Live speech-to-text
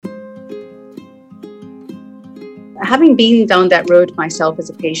having been down that road myself as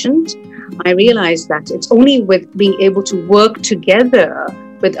a patient, I realized that it's only with being able to work together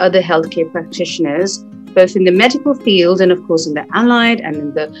with other healthcare practitioners, both in the medical field and of course in the allied and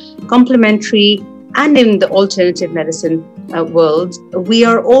in the complementary and in the alternative medicine world, we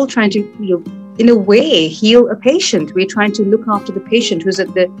are all trying to, in a way, heal a patient. We're trying to look after the patient who's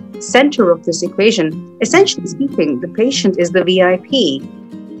at the center of this equation. Essentially speaking, the patient is the VIP.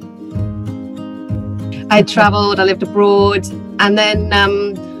 I traveled, I lived abroad, and then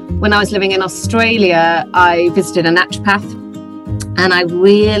when I was living in Australia, I visited a naturopath, and I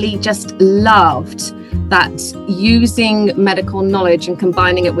really just loved that using medical knowledge and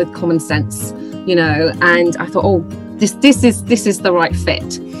combining it with common sense, and I thought, this is the right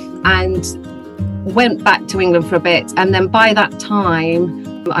fit, and went back to England for a bit. And then by that time,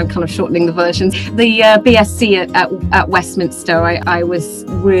 I'm kind of shortening the versions, the BSc at Westminster, I was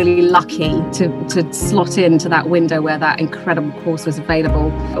really lucky to slot into that window where that incredible course was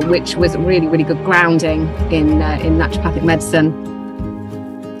available, which was really, really good grounding in naturopathic medicine.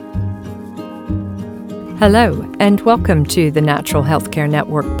 Hello, and welcome to the Natural Healthcare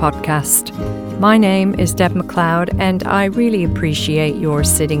Network podcast. My name is Deb McLeod, and I really appreciate your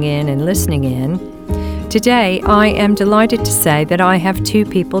sitting in and listening in. Today, I am delighted to say that I have two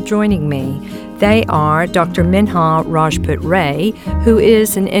people joining me. They are Dr. Minha Rajput-Ray, who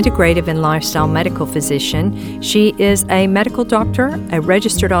is an integrative and lifestyle medical physician. She is a medical doctor, a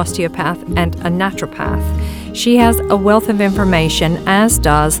registered osteopath, and a naturopath. She has a wealth of information, as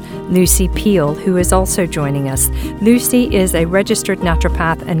does Lucy Peel, who is also joining us. Lucy is a registered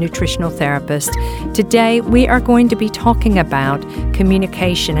naturopath and nutritional therapist. Today, we are going to be talking about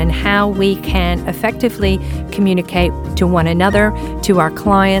communication and how we can effectively communicate to one another, to our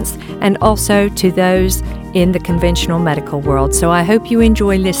clients, and also to those in the conventional medical world. So I hope you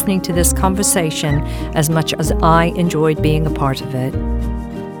enjoy listening to this conversation as much as I enjoyed being a part of it.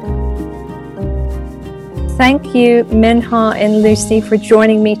 Thank you, Minha and Lucy, for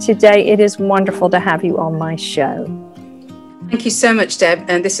joining me today. It is wonderful to have you on my show. Thank you so much, Deb.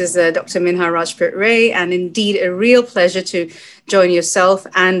 And this is Dr. Minha Rajput-Ray, and indeed a real pleasure to join yourself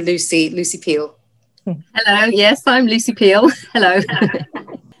and Lucy Peel. Hello, yes, I'm Lucy Peel. Hello.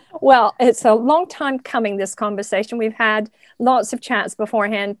 Well, it's a long time coming, this conversation. We've had lots of chats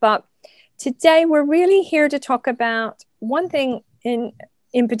beforehand, but today we're really here to talk about one thing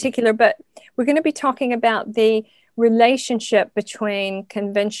in particular, but we're going to be talking about the relationship between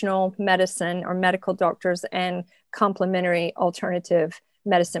conventional medicine or medical doctors and complementary alternative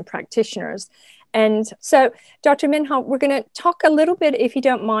medicine practitioners. And so, Dr. Minha, we're going to talk a little bit, if you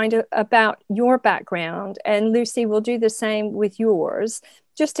don't mind, about your background, and Lucy will do the same with yours,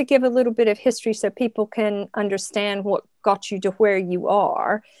 just to give a little bit of history so people can understand what got you to where you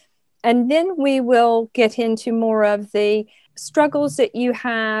are. And then we will get into more of the struggles that you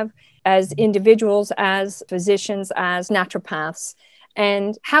have as individuals, as physicians, as naturopaths,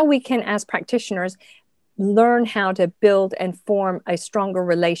 and how we can, as practitioners, learn how to build and form a stronger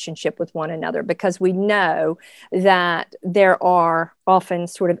relationship with one another, because we know that there are often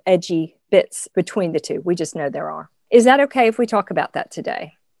sort of edgy bits between the two. We just know there are. Is that okay if we talk about that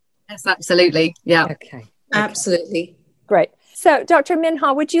today? Yes, absolutely. Yeah. Okay. Absolutely. Great. So, Dr.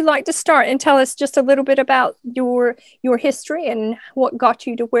 Minha, would you like to start and tell us just a little bit about your history and what got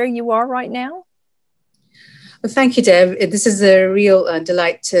you to where you are right now? Well, thank you, Deb. This is a real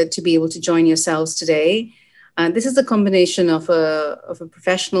delight to be able to join yourselves today. This is a combination of a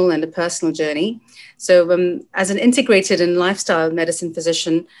professional and a personal journey. So as an integrated and lifestyle medicine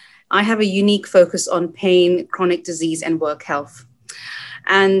physician, I have a unique focus on pain, chronic disease, and work health.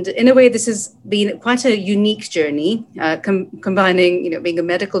 And in a way, this has been quite a unique journey, combining, being a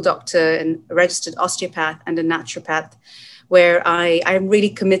medical doctor and a registered osteopath and a naturopath, where I'm really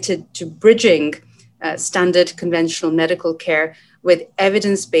committed to bridging standard conventional medical care with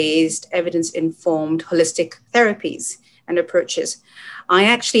evidence-based, evidence-informed holistic therapies and approaches. I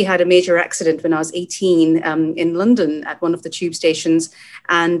actually had a major accident when I was 18 in London at one of the tube stations,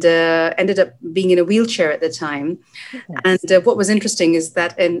 and ended up being in a wheelchair at the time. Yes. And what was interesting is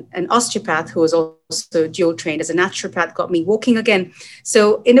that an osteopath who was also dual trained as a naturopath got me walking again.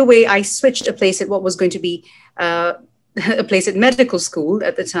 So in a way, I switched a place at what was going to be a place at medical school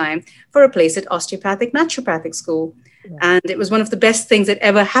at the time for a place at osteopathic naturopathic school. Yeah. And it was one of the best things that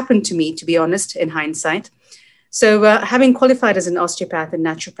ever happened to me, to be honest, in hindsight. So having qualified as an osteopath and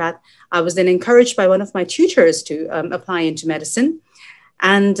naturopath, I was then encouraged by one of my tutors to apply into medicine,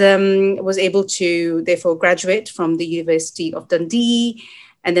 and was able to therefore graduate from the University of Dundee.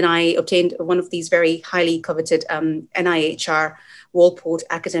 And then I obtained one of these very highly coveted NIHR Walpole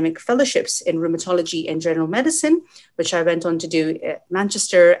academic fellowships in rheumatology and general medicine, which I went on to do at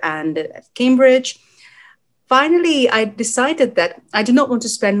Manchester and at Cambridge. Finally, I decided that I did not want to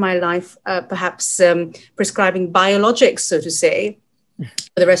spend my life perhaps prescribing biologics, so to say,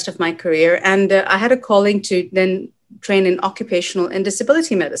 for the rest of my career. And I had a calling to then train in occupational and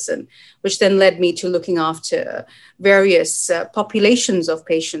disability medicine, which then led me to looking after various populations of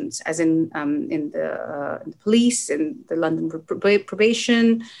patients, as in the police, in the London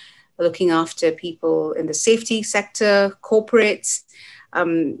probation, looking after people in the safety sector, corporates,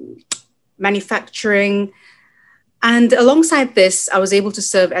 manufacturing. And alongside this, I was able to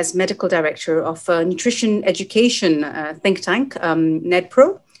serve as medical director of a nutrition education think tank,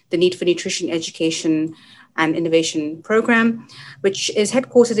 NEDPRO, the Need for Nutrition Education and Innovation Program, which is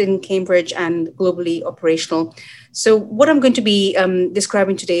headquartered in Cambridge and globally operational. So what I'm going to be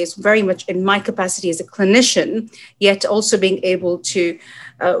describing today is very much in my capacity as a clinician, yet also being able to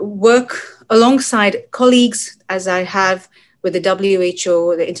work alongside colleagues as I have with the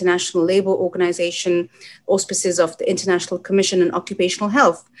WHO, the International Labour Organization, auspices of the International Commission on Occupational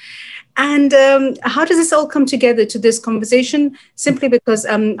Health. And how does this all come together to this conversation? Simply because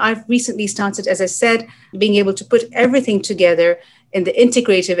I've recently started, as I said, being able to put everything together in the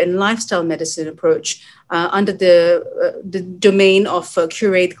integrative and lifestyle medicine approach under the domain of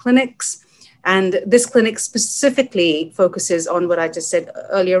curate clinics. And this clinic specifically focuses on what I just said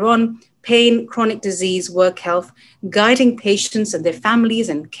earlier on: pain, chronic disease, work health, guiding patients and their families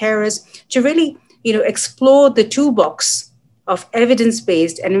and carers to really, explore the toolbox of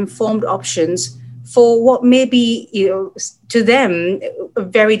evidence-based and informed options for what may be, to them, a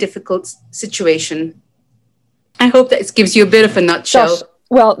very difficult situation. I hope that it gives you a bit of a nutshell. Gosh,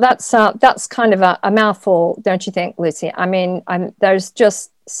 well, that's kind of a mouthful, don't you think, Lucy? I mean, there's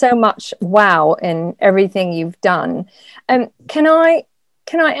just so much wow in everything you've done. Can I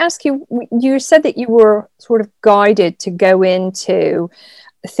ask you, you said that you were sort of guided to go into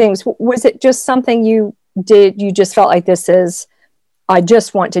things. Was it just something you did? You just felt like I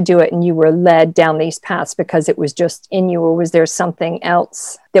just want to do it, and you were led down these paths because it was just in you? Or was there something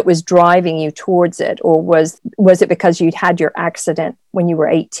else that was driving you towards it? Or was it because you'd had your accident when you were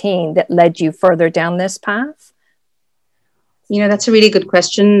 18 that led you further down this path? That's a really good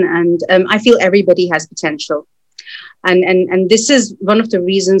question. And I feel everybody has potential. And this is one of the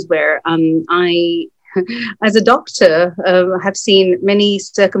reasons where I, as a doctor, have seen many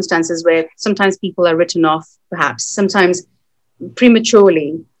circumstances where sometimes people are written off, perhaps, sometimes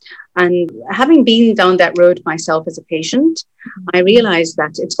prematurely. And having been down that road myself as a patient, I realized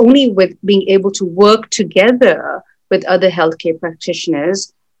that it's only with being able to work together with other healthcare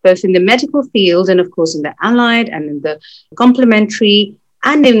practitioners, both in the medical field and, of course, in the allied and in the complementary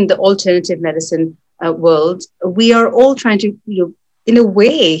and in the alternative medicine world, we are all trying to, in a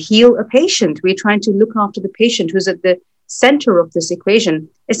way, heal a patient. We're trying to look after the patient who's at the center of this equation.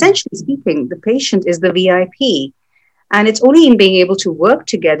 Essentially speaking, the patient is the VIP. And it's only in being able to work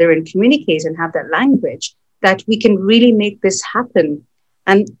together and communicate and have that language that we can really make this happen.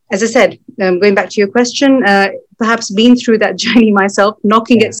 And as I said, going back to your question, perhaps being through that journey myself,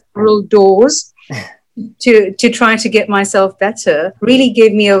 knocking at several doors to try to get myself better, really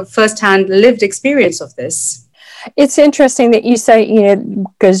gave me a firsthand lived experience of this. It's interesting that you say,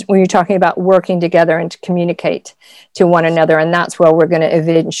 because when you're talking about working together and to communicate to one another, and that's where we're going to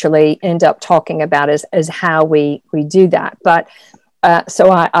eventually end up talking about is how we do that. But so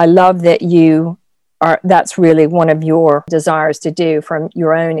I love that that's really one of your desires to do from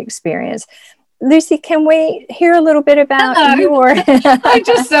your own experience. Lucy, can we hear a little bit about your... I'm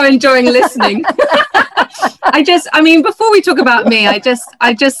just so enjoying listening. Before we talk about me, I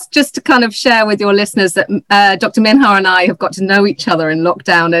just to kind of share with your listeners that Dr. Minha and I have got to know each other in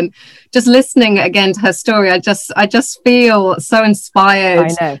lockdown, and just listening again to her story, I just feel so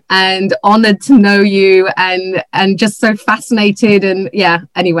inspired and honored to know you, and just so fascinated. And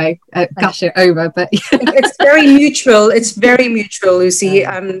anyway, gush it over, but it's very mutual. It's very mutual, Lucy.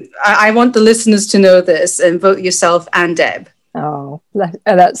 I want the listeners to know this, and vote yourself and Deb. Oh,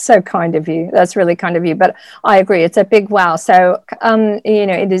 that's so kind of you. That's really kind of you. But I agree, it's a big wow. So,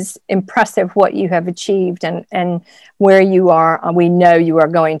 it is impressive what you have achieved and where you are. We know you are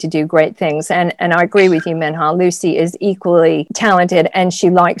going to do great things. And I agree with you, Minha. Lucy is equally talented, and she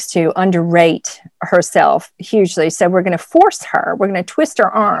likes to underrate herself hugely. So we're going to force her. We're going to twist her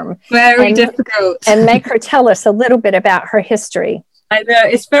arm. Very difficult. And make her tell us a little bit about her history. I know,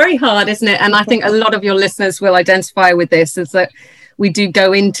 it's very hard, isn't it? And I think a lot of your listeners will identify with this, is that we do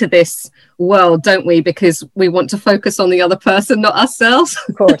go into this world, don't we? Because we want to focus on the other person, not ourselves.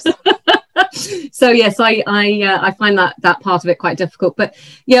 Of course. So yes, I find that part of it quite difficult. But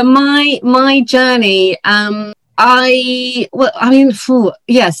yeah, my journey,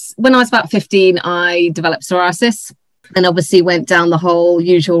 yes, when I was about 15, I developed psoriasis. And obviously went down the whole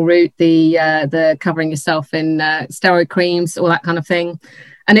usual route, the covering yourself in steroid creams, all that kind of thing.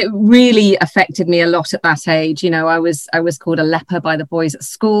 And it really affected me a lot at that age. You know, I was called a leper by the boys at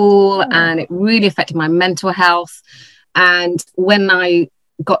school, and it really affected my mental health. And when I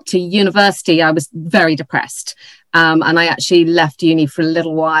got to university, I was very depressed. And I actually left uni for a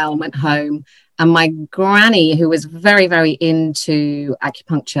little while and went home. And my granny, who was very, very into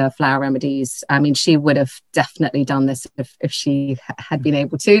acupuncture, flower remedies, I mean, she would have definitely done this if she had been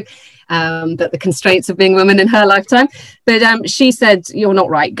able to, but the constraints of being a woman in her lifetime. But she said, "You're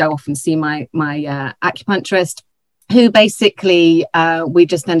not right, go off and see my acupuncturist," who basically, we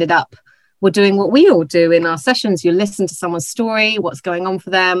just ended up, we're doing what we all do in our sessions. You listen to someone's story, what's going on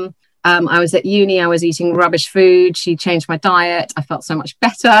for them. I was at uni, I was eating rubbish food. She changed my diet. I felt so much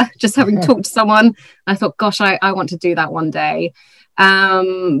better just having talked to someone. I thought, gosh, I want to do that one day.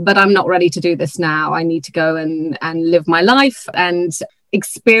 But I'm not ready to do this now. I need to go and live my life and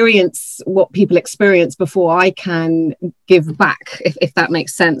experience what people experience before I can give back, if that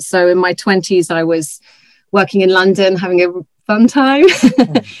makes sense. So in my 20s, I was working in London, having a fun time.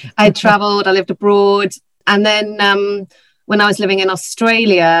 I traveled, I lived abroad. And then when I was living in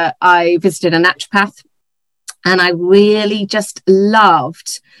Australia, I visited a naturopath, and I really just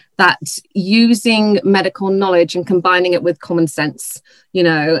loved that, using medical knowledge and combining it with common sense, you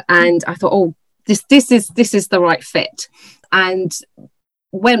know. And I thought, oh, this is the right fit, and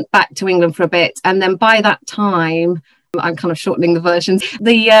went back to England for a bit. And then by that time, I'm kind of shortening the versions,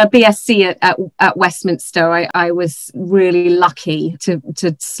 the BSc at Westminster, I was really lucky to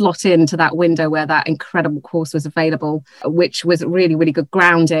slot into that window where that incredible course was available, which was really, really good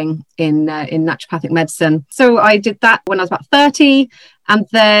grounding in naturopathic medicine. So I did that when I was about 30, and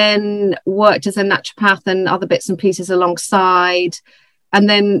then worked as a naturopath and other bits and pieces alongside. And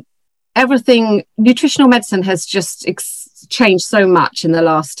then nutritional medicine has just changed so much in the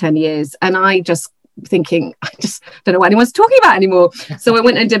last 10 years. And I just don't know what anyone's talking about anymore. So I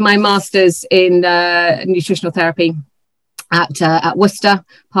went and did my master's in nutritional therapy at Worcester,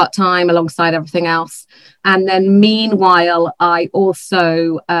 part-time, alongside everything else. And then meanwhile, I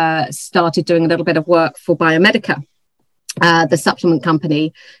also started doing a little bit of work for Biomedica, the supplement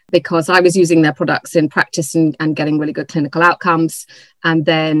company, because I was using their products in practice and getting really good clinical outcomes. And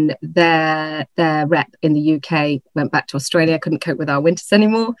then their rep in the UK went back to Australia, couldn't cope with our winters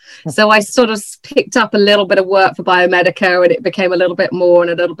anymore. So I sort of picked up a little bit of work for Biomedica, and it became a little bit more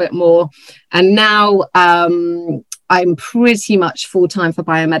and a little bit more. And now I'm pretty much full-time for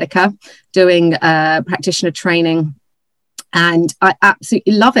Biomedica, doing practitioner training. And I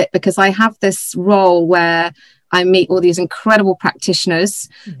absolutely love it, because I have this role where I meet all these incredible practitioners,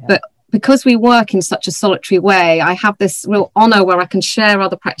 but because we work in such a solitary way, I have this real honor where I can share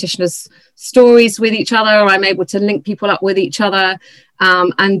other practitioners' stories with each other. I'm able to link people up with each other,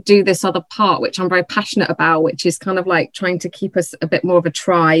 and do this other part, which I'm very passionate about, which is kind of like trying to keep us a bit more of a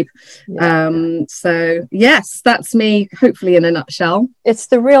tribe. So yes, that's me, hopefully in a nutshell. It's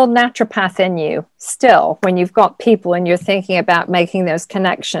the real naturopath in you still, when you've got people and you're thinking about making those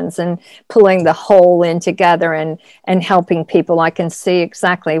connections and pulling the whole in together and helping people. I can see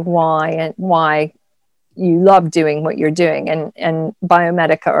exactly why you love doing what you're doing, and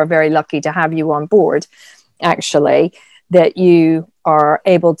Biomedica are very lucky to have you on board, actually, that you are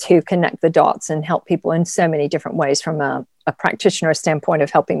able to connect the dots and help people in so many different ways, from a practitioner standpoint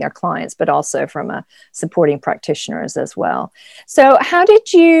of helping their clients, but also from a supporting practitioners as well. So how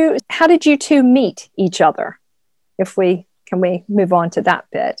did you two meet each other? Can we move on to that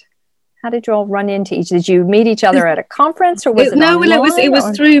bit? How did you all run into each? Did you meet each other at a conference, or was it no? Online, Well, it was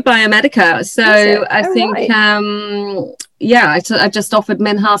through Biomedica. So I think, right. I just offered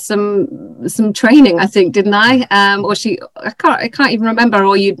Minha some training. I think, didn't I? Or I can't even remember.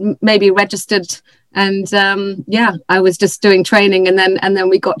 Or you maybe registered, and I was just doing training, and then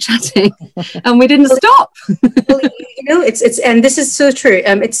we got chatting, and we didn't stop. Well, it's and this is so true.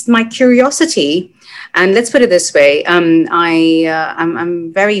 It's my curiosity. And let's put it this way: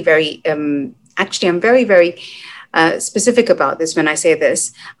 I'm very, very specific about this when I say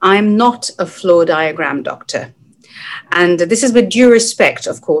this. I'm not a flow diagram doctor. And this is with due respect,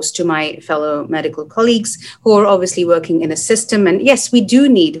 of course, to my fellow medical colleagues who are obviously working in a system. And yes, we do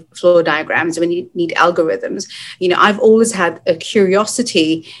need flow diagrams, we need algorithms. I've always had a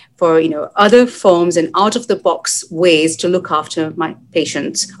curiosity for, other forms and out of the box ways to look after my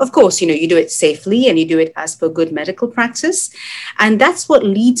patients. Of course, you do it safely and you do it as per good medical practice. And that's what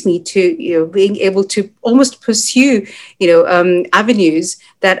leads me to, being able to almost pursue, avenues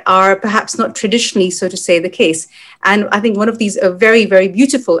that are perhaps not traditionally, so to say, the case. And I think one of these very, very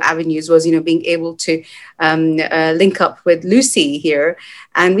beautiful avenues was, being able to link up with Lucy here.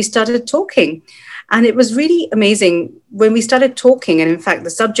 And we started talking. And it was really amazing when we started talking. And in fact, the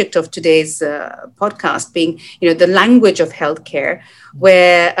subject of today's podcast being, the language of healthcare,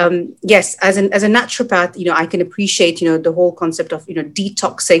 where, yes, as a naturopath, I can appreciate, the whole concept of,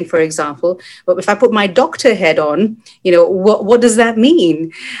 detoxing, for example. But if I put my doctor head on, what does that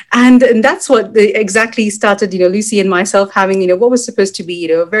mean? And that's what exactly started, Lucy and myself having, what was supposed to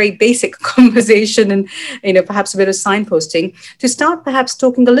be, a very basic conversation and, perhaps a bit of signposting to start perhaps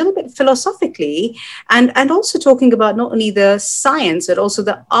talking a little bit philosophically and also talking about not only the science, but also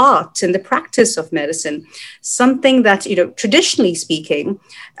the art and the practice of medicine, something that, traditionally speaking,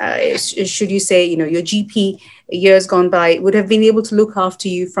 should you say, your GP years gone by would have been able to look after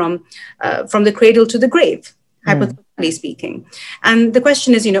you from the cradle to the grave, hypothetically speaking. And the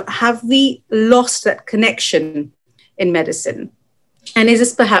question is, have we lost that connection in medicine? And is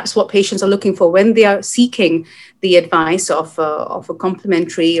this perhaps what patients are looking for when they are seeking the advice of a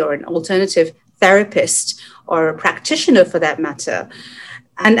complementary or an alternative therapist or a practitioner for that matter?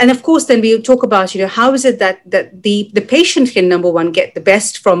 And of course, then we talk about, how is it that the patient can, number one, get the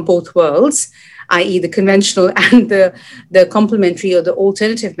best from both worlds, i.e. the conventional and the complementary or the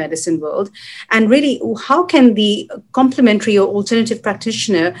alternative medicine world. And really, how can the complementary or alternative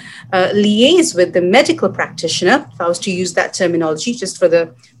practitioner liaise with the medical practitioner, if I was to use that terminology, just for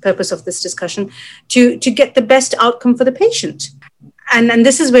the purpose of this discussion, to get the best outcome for the patient? And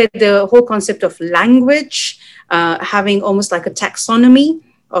this is where the whole concept of language, having almost like a taxonomy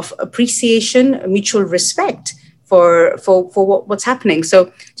of appreciation, mutual respect for what's happening.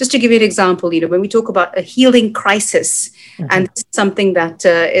 So just to give you an example, when we talk about a healing crisis, and this is something that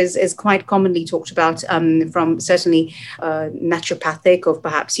is quite commonly talked about from certainly naturopathic or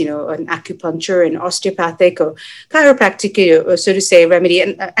perhaps, an acupuncture and osteopathic or chiropractic, or so to say, remedy.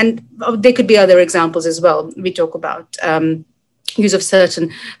 And there could be other examples as well. We talk about use of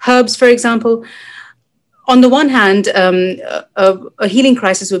certain herbs, for example. On the one hand, a healing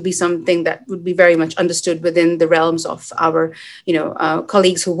crisis would be something that would be very much understood within the realms of our,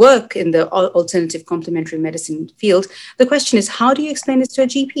 colleagues who work in the alternative complementary medicine field. The question is, how do you explain this to a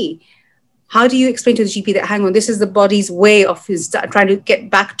GP? How do you explain to the GP that, hang on, this is the body's way of trying to get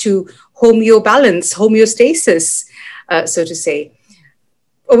back to homeostasis, so to say?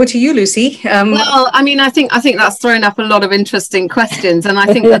 Over to you, Lucy. Well, I think that's thrown up a lot of interesting questions. And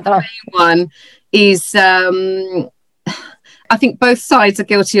I think that the main one is, I think both sides are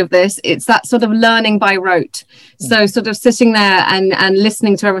guilty of this. It's that sort of learning by rote. So sort of sitting there and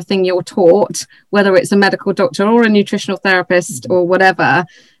listening to everything you're taught, whether it's a medical doctor or a nutritional therapist or whatever.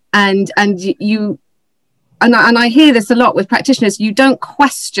 And I hear this a lot with practitioners. You don't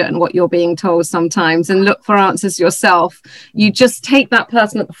question what you're being told sometimes and look for answers yourself. You just take that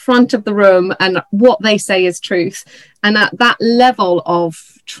person at the front of the room and what they say is truth. And at that level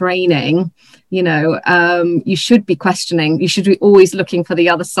of training, you should be questioning. You should be always looking for the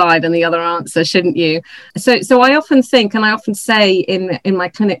other side and the other answer, shouldn't you? So I often think, and I often say in my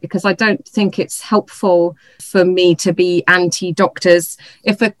clinic, because I don't think it's helpful for me to be anti-doctors.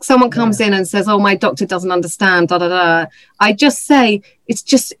 If someone comes in and says, "Oh, my doctor doesn't understand," I just say it's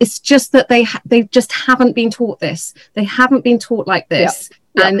just that they just haven't been taught this. They haven't been taught like this.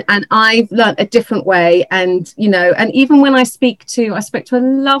 Yeah. And I've learned a different way. And, and even when I spoke to a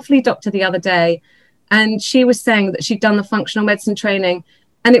lovely doctor the other day, and she was saying that she'd done the functional medicine training,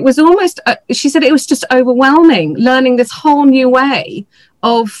 and it was almost, she said it was just overwhelming learning this whole new way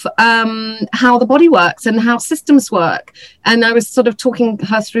of how the body works and how systems work. And I was sort of talking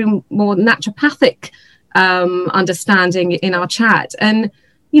her through more naturopathic understanding in our chat. And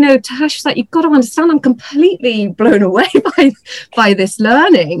to her, she's like, "You've got to understand, I'm completely blown away by this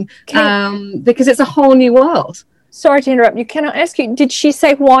learning because it's a whole new world." Sorry to interrupt you. Can I ask you, did she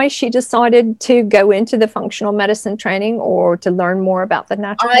say why she decided to go into the functional medicine training or to learn more about the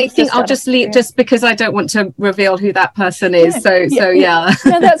natural? I think I'll just leave, just because I don't want to reveal who that person is. Yeah.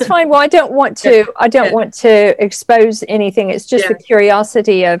 No, that's fine. Well, I don't want to expose anything. It's just the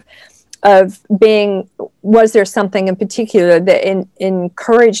curiosity of being was there something in particular that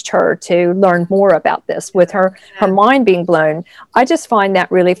encouraged her to learn more about this, with her mind being blown? I just find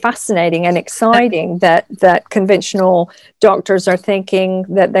that really fascinating and exciting that conventional doctors are thinking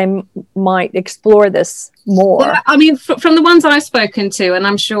that they might explore this more. Well, I mean, from the ones I've spoken to, and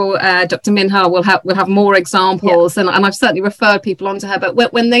I'm sure Dr. Minha will have more examples, and I've certainly referred people onto her, but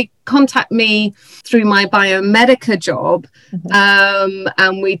when they contact me through my biomedica job,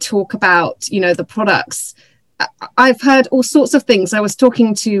 and we talk about, the products, I've heard all sorts of things. I was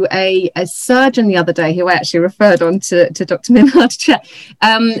talking to a surgeon the other day who I actually referred on to Dr. Minha to chat,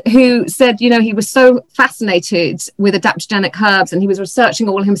 who said, he was so fascinated with adaptogenic herbs, and he was researching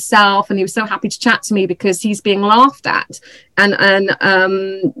all himself, and he was so happy to chat to me because he's being laughed at and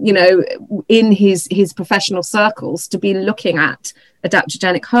in his professional circles to be looking at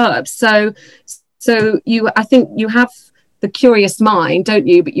adaptogenic herbs. So I think you have the curious mind, don't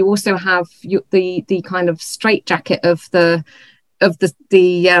you? But you also have the kind of straitjacket of the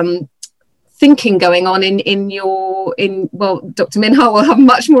thinking going on well, Dr. Minha will have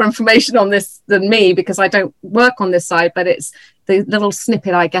much more information on this than me because I don't work on this side, but it's the little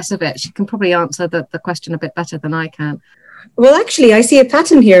snippet I get of it. She can probably answer the question a bit better than I can. Well, actually, I see a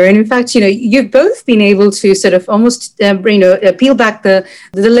pattern here. And in fact, you've both been able to sort of almost, peel back the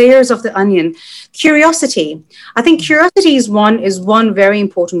layers of the onion. Curiosity. I think curiosity is one very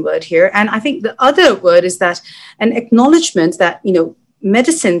important word here. And I think the other word is that an acknowledgement that,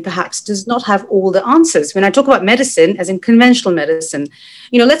 medicine perhaps does not have all the answers. When I talk about medicine, as in conventional medicine,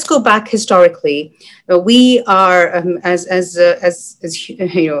 let's go back historically. We are, as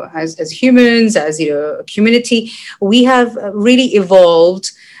humans, as a community, we have really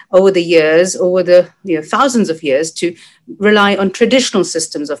evolved over the years, over the thousands of years, to rely on traditional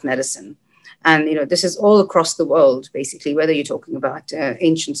systems of medicine. And, this is all across the world, basically, whether you're talking about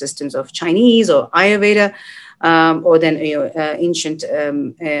ancient systems of Chinese or Ayurveda, or then ancient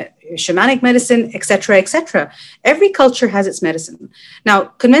shamanic medicine, etc., etc. Every culture has its medicine. Now,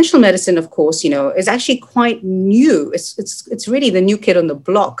 conventional medicine, of course, is actually quite new. It's really the new kid on the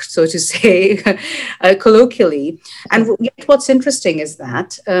block, so to say, colloquially. And yet what's interesting is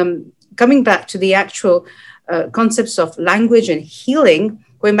that coming back to the actual concepts of language and healing,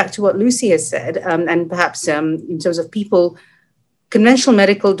 going back to what Lucy has said, and perhaps in terms of people, conventional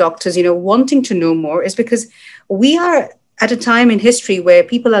medical doctors, wanting to know more, is because we are at a time in history where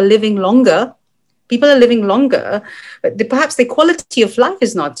people are living longer, but perhaps the quality of life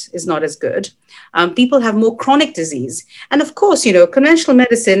is not as good. People have more chronic disease. And of course, conventional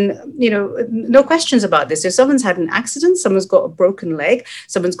medicine, no questions about this. If someone's had an accident, someone's got a broken leg,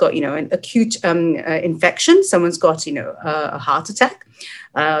 someone's got, an acute infection, someone's got, a heart attack,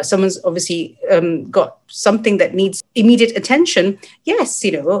 someone's obviously got something that needs immediate attention. Yes,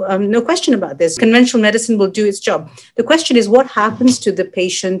 no question about this. Conventional medicine will do its job. The question is what happens to the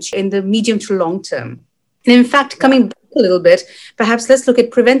patient in the medium to long term. And in fact, coming back a little bit, perhaps let's look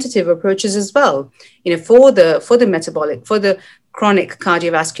at preventative approaches as well. For the metabolic, for the chronic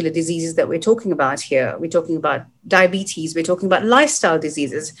cardiovascular diseases that we're talking about here. We're talking about diabetes, we're talking about lifestyle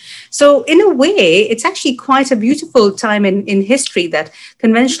diseases. So in a way, it's actually quite a beautiful time in history that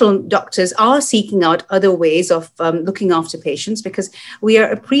conventional doctors are seeking out other ways of looking after patients, because we are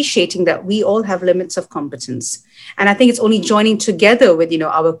appreciating that we all have limits of competence. And I think it's only joining together with,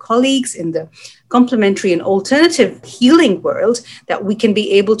 our colleagues in the complementary and alternative healing world that we can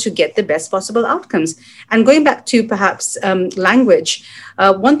be able to get the best possible outcomes. And going back to perhaps language,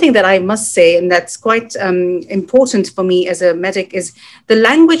 one thing that I must say, and that's quite important for me as a medic, is the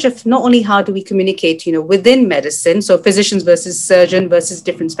language of not only how do we communicate, within medicine, so physicians versus surgeon versus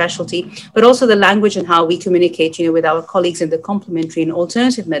different specialty, but also the language and how we communicate, with our colleagues in the complementary and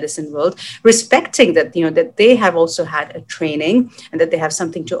alternative medicine world, respecting that, that they have also had a training and that they have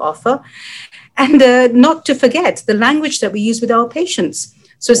something to offer. And not to forget the language that we use with our patients.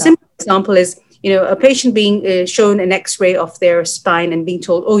 So a simple example is, a patient being shown an X-ray of their spine and being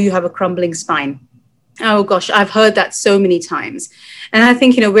told, oh, you have a crumbling spine. Oh, gosh, I've heard that so many times. And I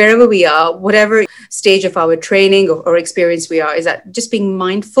think, wherever we are, whatever stage of our training or experience we are, is that just being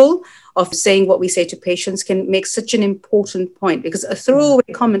mindful of saying what we say to patients can make such an important point, because a throwaway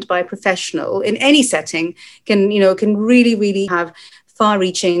comment by a professional in any setting can really, really have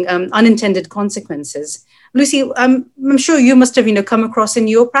far-reaching unintended consequences. Lucy, I'm sure you must have come across in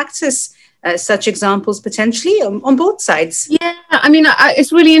your practice such examples potentially on both sides? Yeah, I mean,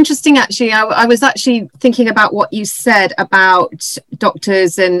 it's really interesting, actually. I was actually thinking about what you said about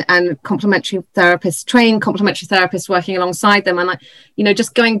doctors and complementary therapists, trained complementary therapists working alongside them. And,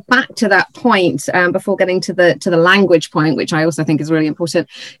 just going back to that point before getting to the language point, which I also think is really important,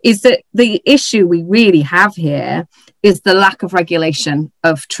 is that the issue we really have here is the lack of regulation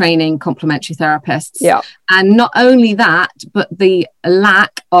of training complementary therapists. Yeah. And not only that, but the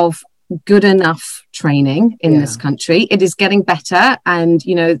lack of good enough training in this country. It is getting better, and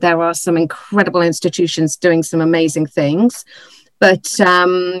there are some incredible institutions doing some amazing things, but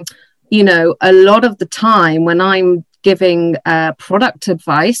a lot of the time when I'm giving product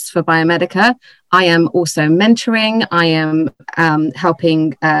advice for Biomedica, I am also mentoring. I am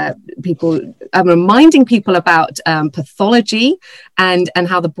helping people. I'm reminding people about pathology and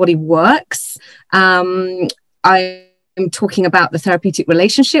how the body works. I'm talking about the therapeutic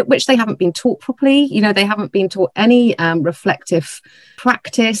relationship, which they haven't been taught properly. They haven't been taught any reflective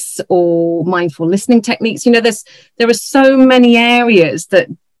practice or mindful listening techniques. There are so many areas that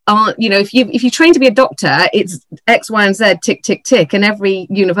aren't, if you train to be a doctor, it's X, Y, and Z, tick, tick, tick, and every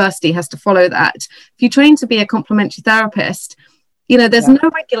university has to follow that. If you train to be a complementary therapist, there's no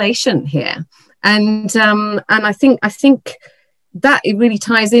regulation here. And I think that it really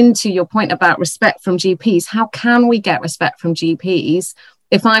ties into your point about respect from GPs. How can we get respect from GPs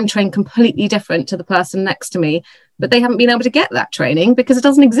if I'm trained completely different to the person next to me, but they haven't been able to get that training because it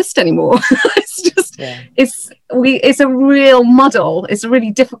doesn't exist anymore? It's a real muddle. It's a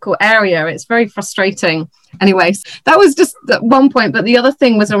really difficult area. It's very frustrating. Anyways, that was just one point. But the other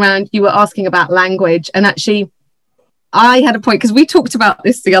thing was around, you were asking about language, and actually I had a point, because we talked about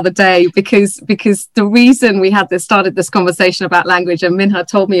this the other day, because the reason we started this conversation about language, and Minha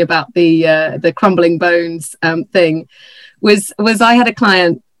told me about the crumbling bones thing, was I had a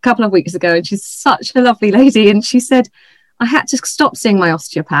client a couple of weeks ago, and she's such a lovely lady, and she said, I had to stop seeing my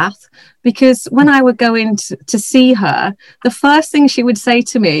osteopath because when I would go in to see her, the first thing she would say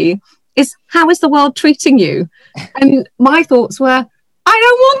to me is, how is the world treating you? And my thoughts were, I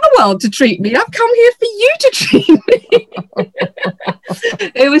don't want the world to treat me. I've come here for you to treat me.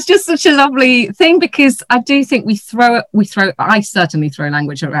 It was just such a lovely thing, because I do think I certainly throw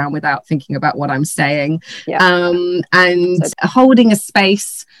language around without thinking about what I'm saying.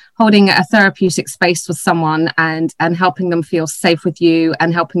 Holding a therapeutic space with someone and helping them feel safe with you,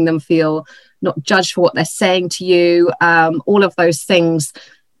 and helping them feel not judged for what they're saying to you. All of those things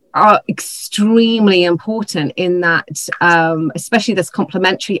are extremely important in that, especially this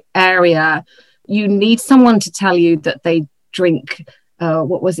complementary area. You need someone to tell you that they drink,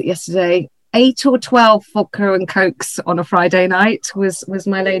 what was it yesterday? 8 or 12 vodka and cokes on a Friday night was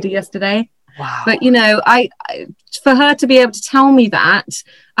my lady yesterday. Wow. But, for her to be able to tell me that,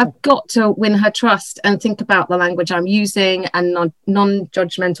 I've got to win her trust and think about the language I'm using and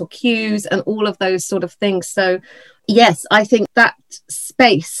non-judgmental cues and all of those sort of things. So, yes, I think that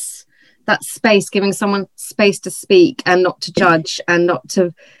space, giving someone space to speak and not to judge and not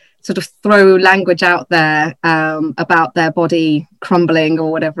to sort of throw language out there about their body crumbling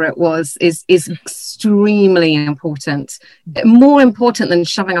or whatever it was, is extremely important. More important than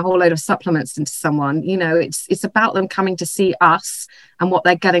shoving a whole load of supplements into someone. It's about them coming to see us and what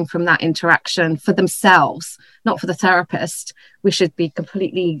they're getting from that interaction for themselves, not for the therapist. We should be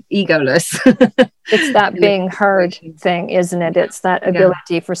completely egoless. It's that being heard thing, isn't it? It's that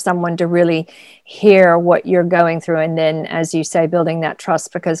ability for someone to really hear what you're going through. And then, as you say, building that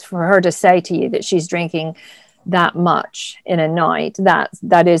trust, because for her to say to you that she's drinking that much in a night,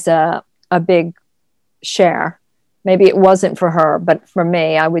 that is a big share. Maybe it wasn't for her, but for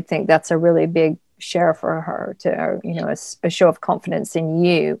me, I would think that's a really big share for her to, a show of confidence in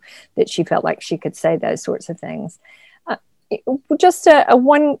you, that she felt like she could say those sorts of things. Just a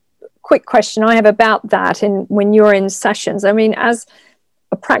one quick question I have about that. And when you're in sessions, I mean, as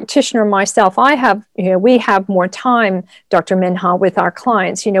a practitioner myself, we have more time, Dr. Minha, with our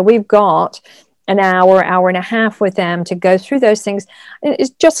clients. We've got an hour and a half with them to go through those things. And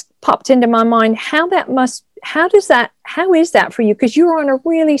it just popped into my mind how is that for you? Because you're on a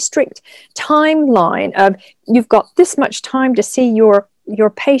really strict timeline of, you've got this much time to see your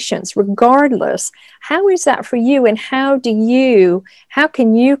patients regardless. How is that for you? And how can you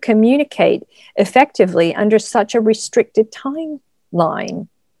communicate effectively under such a restricted timeline?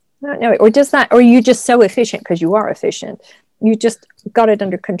 I don't know. Or are you just so efficient because you are efficient you just got it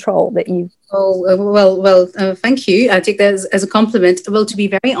under control, that you... Oh, thank you. I take that as a compliment. Well, to be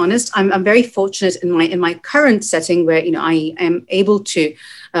very honest, I'm very fortunate in my current setting where, I am able to,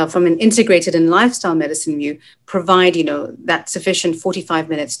 from an integrated and lifestyle medicine view, provide, that sufficient 45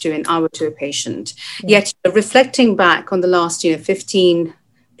 minutes to an hour to a patient. Yet reflecting back on the last, 15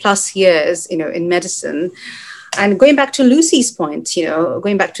 plus years, in medicine, and going back to Lucy's point,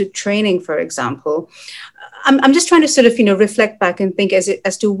 going back to training, for example, I'm just trying to sort of, reflect back and think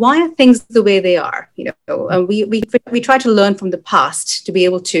as to why are things the way they are. We try to learn from the past to be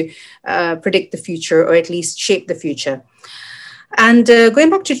able to predict the future, or at least shape the future. And going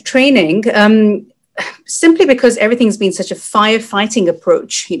back to training, simply because everything's been such a firefighting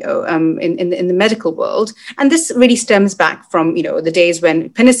approach, in the medical world. And this really stems back from, the days when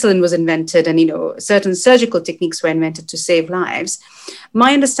penicillin was invented and, certain surgical techniques were invented to save lives.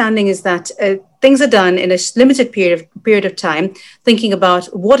 My understanding is that things are done in a limited period of time, thinking about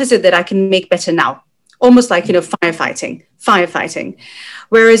what is it that I can make better now, almost like, firefighting.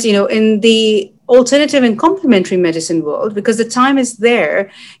 Whereas, in the alternative and complementary medicine world, because the time is there,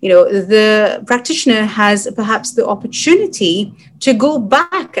 the practitioner has perhaps the opportunity to go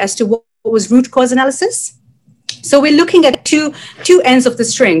back as to what was root cause analysis. So we're looking at two ends of the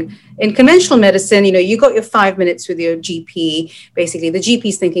string. In conventional medicine, you got your 5 minutes with your GP. Basically, the GP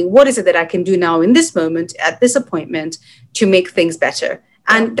is thinking, what is it that I can do now in this moment at this appointment to make things better?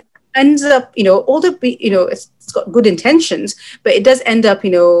 And that ends up, although, it's got good intentions, but it does end up,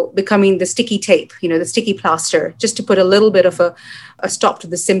 becoming the sticky tape, the sticky plaster, just to put a little bit of a stop to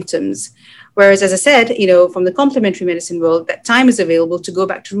the symptoms. Whereas, as I said, from the complementary medicine world, that time is available to go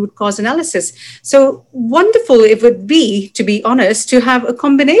back to root cause analysis. So wonderful it would be, to be honest, to have a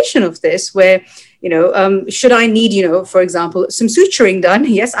combination of this where, should I need, for example, some suturing done?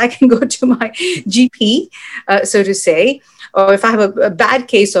 Yes, I can go to my GP, so to say. Or if I have a bad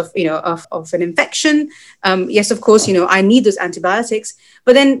case of, of an infection, yes, of course, I need those antibiotics.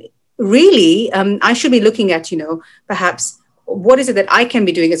 But then really, I should be looking at, perhaps what is it that I can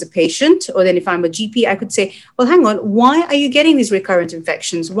be doing as a patient? Or then if I'm a GP, I could say, well, hang on, why are you getting these recurrent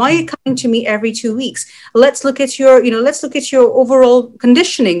infections? Why are you coming to me every 2 weeks? Let's look at your, let's look at your overall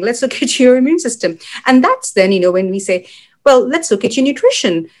conditioning. Let's look at your immune system. And that's then, when we say, well, let's look at your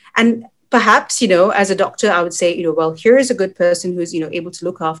nutrition. And perhaps, as a doctor, I would say, well, here is a good person who's, able to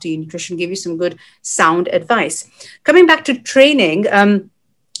look after your nutrition, give you some good sound advice. Coming back to training,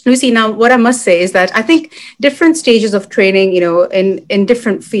 Lucy, now what I must say is that I think different stages of training, in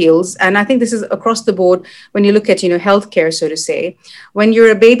different fields, and I think this is across the board when you look at, healthcare, so to say, when you're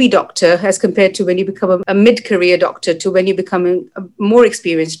a baby doctor as compared to when you become a mid-career doctor to when you become a more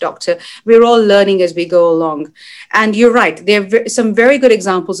experienced doctor, we're all learning as we go along. And you're right, there are some very good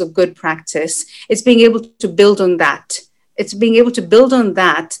examples of good practice. It's being able to build on that. That,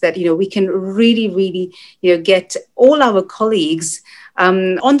 we can really, really, get all our colleagues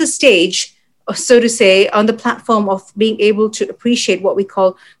on the stage, so to say, on the platform of being able to appreciate what we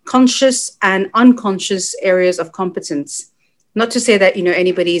call conscious and unconscious areas of competence. Not to say that,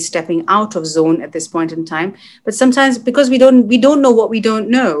 anybody is stepping out of zone at this point in time, but sometimes because we don't know what we don't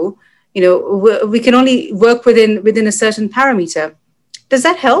know, we can only work within a certain parameter. Does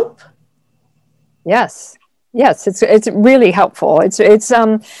that help? Yes, it's really helpful.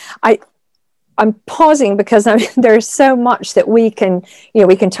 I'm pausing because there's so much that we can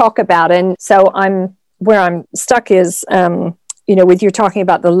talk about. And so where I'm stuck is, with you talking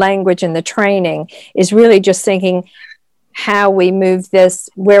about the language and the training, is really just thinking how we move this,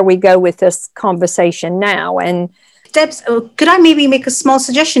 where we go with this conversation now. And Debs, could I maybe make a small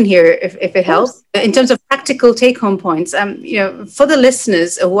suggestion here, if it helps, in terms of practical take-home points? For the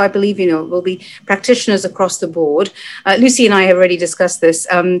listeners who I believe, will be practitioners across the board, Lucy and I have already discussed this.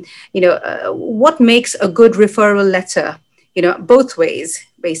 What makes a good referral letter? Both ways,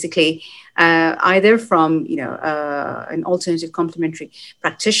 basically. Either from an alternative complementary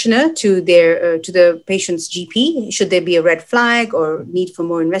practitioner to the patient's GP, should there be a red flag or need for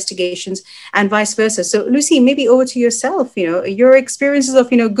more investigations, and vice versa. So Lucy, maybe over to yourself, your experiences of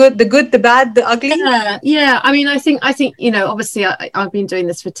the good, the bad, the ugly. Yeah. I mean, I think obviously I've been doing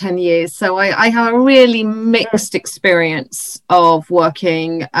this for 10 years, so I have a really mixed experience of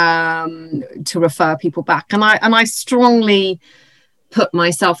working to refer people back, and I strongly put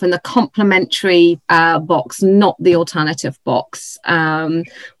myself in the complementary box, not the alternative box,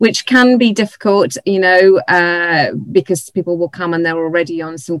 which can be difficult, because people will come and they're already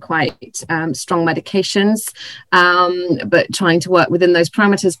on some quite strong medications, but trying to work within those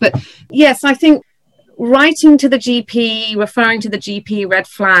parameters. But yes, I think writing to the GP, referring to the GP, red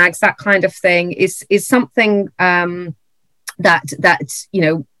flags, that kind of thing is something that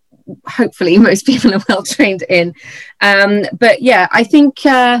hopefully most people are well trained in. But yeah, I think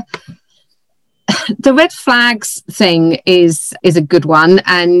the red flags thing is a good one,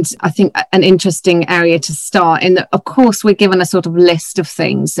 and I think an interesting area to start in that, of course, we're given a sort of list of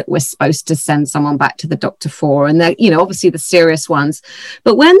things that we're supposed to send someone back to the doctor for, and they're, obviously the serious ones.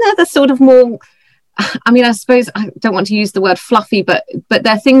 But when they're the sort of more, I mean, I suppose I don't want to use the word fluffy, but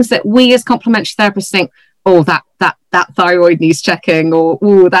they're things that we as complementary therapists think, oh, that thyroid needs checking, or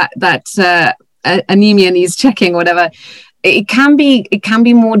oh, that anemia needs checking, whatever. It can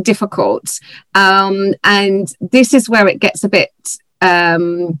be more difficult, and this is where it gets a bit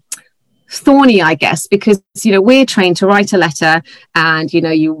thorny, I guess, because we're trained to write a letter, and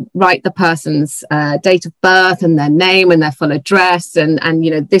you write the person's date of birth and their name and their full address, and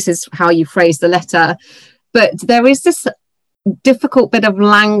this is how you phrase the letter. But there is this difficult bit of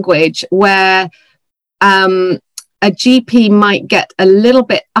language where a GP might get a little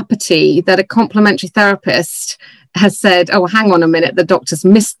bit uppity that a complementary therapist has said, oh, hang on a minute, the doctor's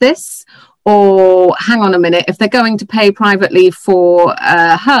missed this, or hang on a minute, if they're going to pay privately for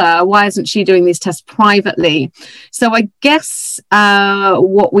her, why isn't she doing these tests privately? So I guess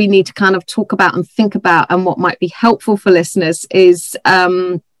what we need to kind of talk about and think about, and what might be helpful for listeners, is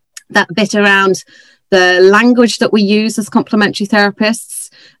that bit around the language that we use as complementary therapists,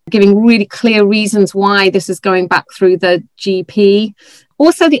 giving really clear reasons why this is going back through the GP.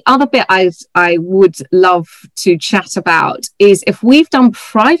 Also, the other bit I would love to chat about is if we've done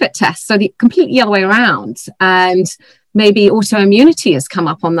private tests, so the completely other way around, and maybe autoimmunity has come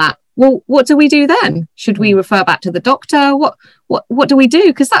up on that. Well, what do we do then? Should we refer back to the doctor? What do we do?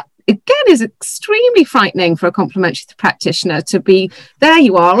 Because that, again, is extremely frightening for a complementary practitioner to be there.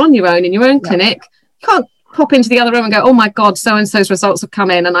 You are on your own in your own clinic. You can't pop into the other room and go, oh my God, so-and-so's results have come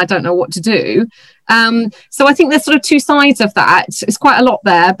in and I don't know what to do. So I think there's sort of two sides of that. It's quite a lot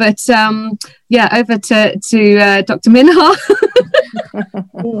there, but over to Dr. Minha.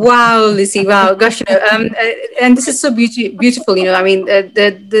 Wow, Lucy, wow, gosh, and this is so beautiful, I mean,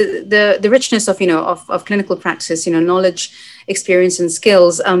 the richness of, of clinical practice, knowledge, experience and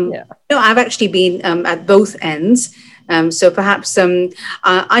skills. I've actually been at both ends. So perhaps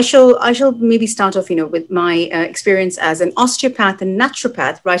I shall maybe start off, with my experience as an osteopath and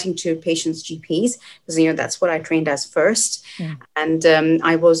naturopath, writing to patients' GPs, because that's what I trained as first. Yeah. And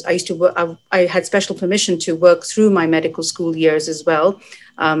I used to work. I had special permission to work through my medical school years as well,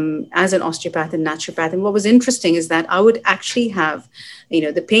 as an osteopath and naturopath. And what was interesting is that I would actually have,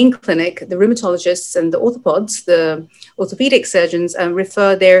 the pain clinic, the rheumatologists and the orthopods, the orthopedic surgeons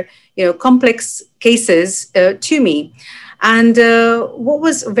refer their complex cases to me. And what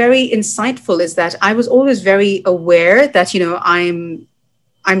was very insightful is that I was always very aware that,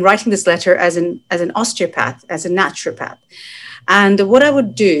 I'm writing this letter as an osteopath, as a naturopath. And what I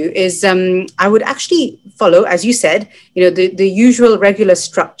would do is I would actually follow, as you said, the usual regular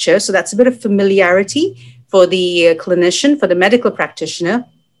structure. So that's a bit of familiarity for the clinician, for the medical practitioner.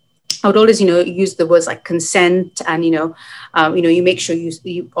 I would always, use the words like consent, and you make sure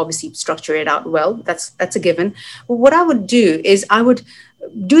you obviously structure it out well. That's a given. But what I would do is I would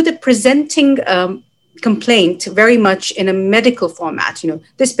do the presenting complaint very much in a medical format.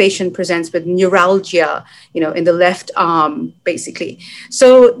 This patient presents with neuralgia, in the left arm, basically.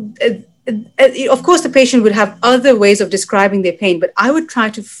 So of course, the patient would have other ways of describing their pain, but I would try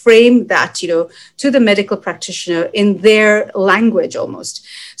to frame that, to the medical practitioner in their language almost.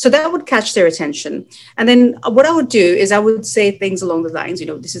 So that would catch their attention. And then what I would do is I would say things along the lines,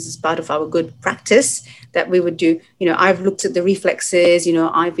 this is part of our good practice that we would do. I've looked at the reflexes,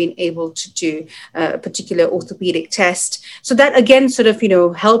 I've been able to do a particular orthopedic test. So that again sort of,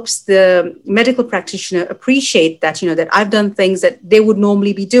 helps the medical practitioner appreciate that, that I've done things that they would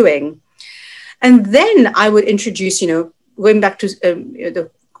normally be doing. And then I would introduce, going back to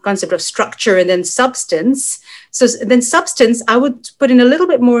the concept of structure and then substance. So then substance, I would put in a little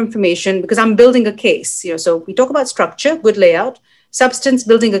bit more information because I'm building a case. So we talk about structure, good layout, substance,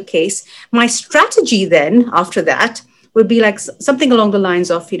 building a case. My strategy then after that would be like something along the lines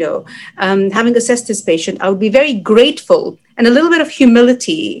of, having assessed this patient, I would be very grateful, and a little bit of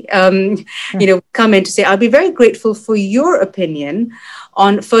humility, come in to say, I'll be very grateful for your opinion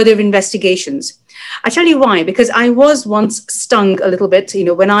on further investigations. I tell you why, because I was once stung a little bit,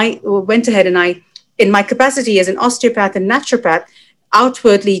 when I went ahead and in my capacity as an osteopath and naturopath,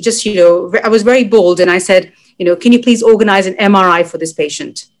 outwardly just, I was very bold and I said, can you please organize an MRI for this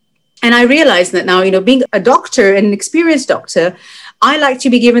patient? And I realized that now, being a doctor and an experienced doctor, I like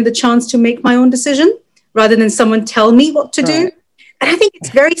to be given the chance to make my own decision rather than someone tell me what to do. And I think it's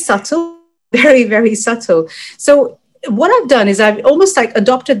very subtle, very, very subtle. So what I've done is I've almost like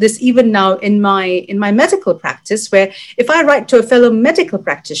adopted this even now in my medical practice, where if I write to a fellow medical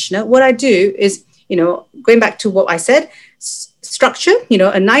practitioner, what I do is, going back to what I said, structure,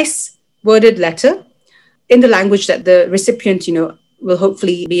 a nice worded letter in the language that the recipient, will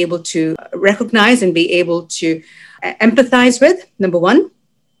hopefully be able to recognize and be able to empathize with, number one.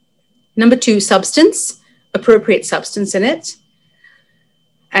 Number two, substance, appropriate substance in it.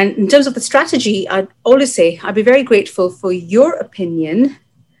 And in terms of the strategy, I'd always say I'd be very grateful for your opinion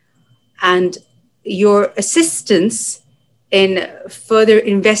and your assistance in further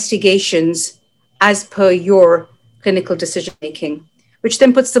investigations as per your clinical decision making, which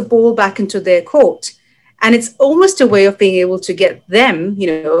then puts the ball back into their court. And it's almost a way of being able to get them,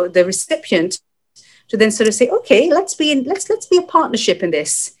 the recipient, to then sort of say, okay, let's be a partnership in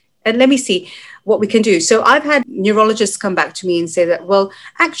this, and let me see what we can do. So I've had neurologists come back to me and say that, well,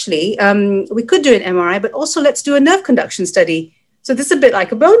 actually, we could do an MRI, but also let's do a nerve conduction study. So this is a bit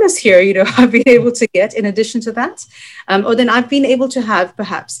like a bonus here, I've been able to get in addition to that. Or then I've been able to have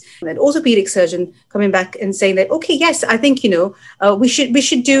perhaps an orthopedic surgeon coming back and saying that, okay, yes, I think, we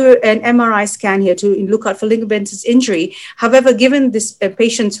should do an MRI scan here to look out for ligamentous injury. However, given this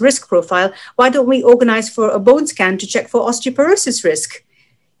patient's risk profile, why don't we organize for a bone scan to check for osteoporosis risk?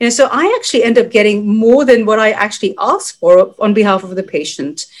 So I actually end up getting more than what I actually asked for on behalf of the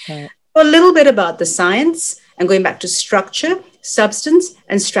patient. Right. A little bit about the science and going back to structure, substance,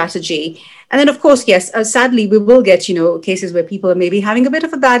 and strategy. And then, of course, yes, sadly, we will get, cases where people are maybe having a bit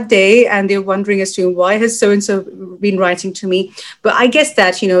of a bad day and they're wondering as to why has so-and-so been writing to me. But I guess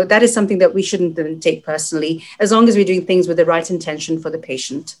that, that is something that we shouldn't then take personally, as long as we're doing things with the right intention for the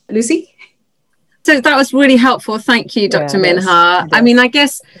patient. Lucy? So that was really helpful. Thank you, Dr. Minha. I mean, I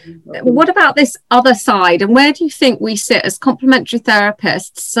guess, what about this other side? And where do you think we sit as complementary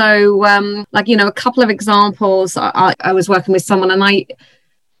therapists? So, a couple of examples. I was working with someone and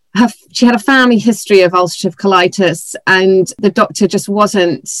she had a family history of ulcerative colitis, and the doctor just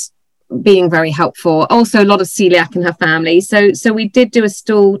wasn't being very helpful. Also, a lot of celiac in her family. So we did do a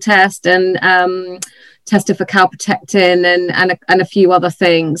stool test and tested for calprotectin and a few other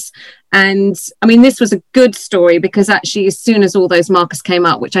things. And I mean, this was a good story because actually, as soon as all those markers came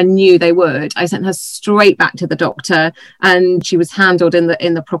up, which I knew they would, I sent her straight back to the doctor, and she was handled in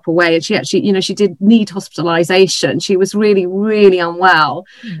the proper way. And she actually, she did need hospitalization. She was really, really unwell,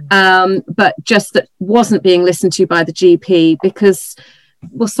 but just that wasn't being listened to by the GP because,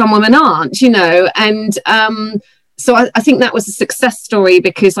 well, some women aren't, and so I think that was a success story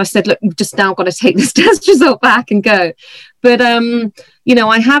because I said, look, you've just now got to take this test result back and go. But,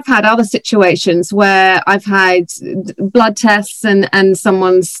 I have had other situations where I've had blood tests and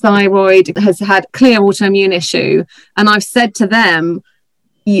someone's thyroid has had clear autoimmune issue. And I've said to them,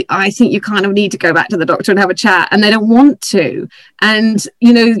 I think you kind of need to go back to the doctor and have a chat. And they don't want to. And,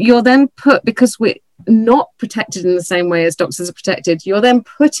 you're then put, because we're not protected in the same way as doctors are protected, you're then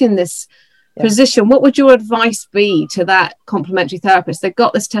put in this position. What would your advice be to that complementary therapist? They've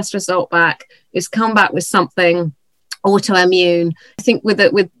got this test result back, it's come back with something autoimmune. I think with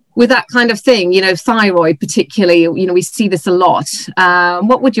that kind of thing, thyroid particularly, we see this a lot.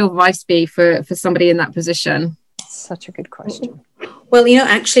 What would your advice be for somebody in that position? Such a good question. Well,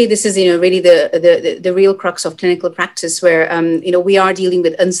 actually, this is, really the real crux of clinical practice where, we are dealing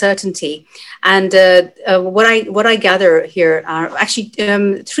with uncertainty. And what I gather here are actually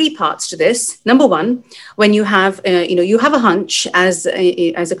three parts to this. Number one, when you have, you have a hunch as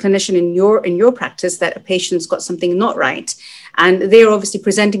a clinician in your practice that a patient's got something not right. And they're obviously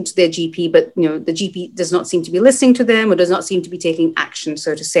presenting to their GP, but, the GP does not seem to be listening to them or does not seem to be taking action,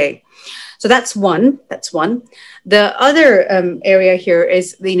 so to say. So that's one. The other area here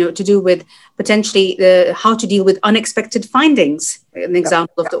is, to do with potentially how to deal with unexpected findings, an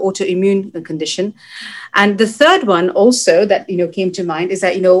example of the autoimmune condition. And the third one also that, came to mind is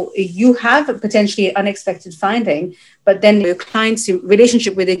that, you have a potentially unexpected finding, but then your client's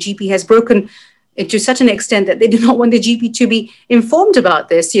relationship with the GP has broken to such an extent that they do not want the GP to be informed about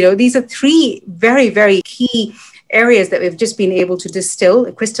this. These are three very, very key areas that we've just been able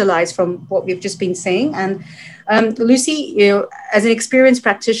to crystallize from what we've just been saying. And Lucy, as an experienced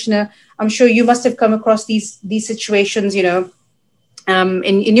practitioner, I'm sure you must have come across these situations, in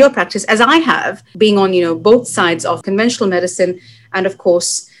your practice, as I have, being on, both sides of conventional medicine and, of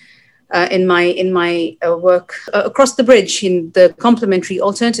course, in my work across the bridge in the complementary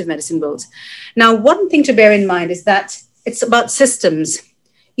alternative medicine world. Now, one thing to bear in mind is that it's about systems.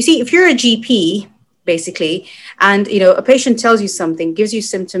 You see, if you're a GP, basically, and a patient tells you something, gives you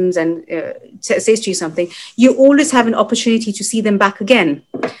symptoms, and says to you something, you always have an opportunity to see them back again.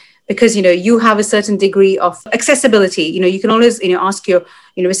 because, you have a certain degree of accessibility. You can always, ask your,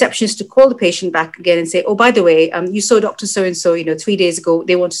 receptionist to call the patient back again and say, oh, by the way, you saw Dr. So-and-so, 3 days ago,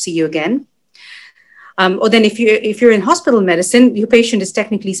 they want to see you again. Or then if you're in hospital medicine, your patient is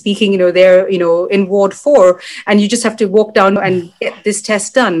technically speaking, they're, in ward 4, and you just have to walk down and get this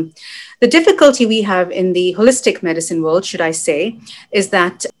test done. The difficulty we have in the holistic medicine world, should I say, is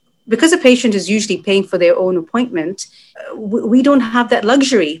that because a patient is usually paying for their own appointment, we don't have that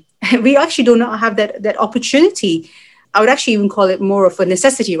luxury. We actually do not have that opportunity. I would actually even call it more of a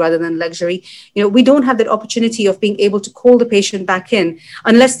necessity rather than luxury. We don't have that opportunity of being able to call the patient back in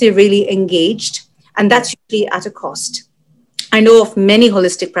unless they're really engaged. And that's usually at a cost. I know of many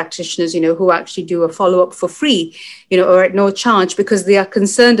holistic practitioners, who actually do a follow-up for free, or at no charge, because they are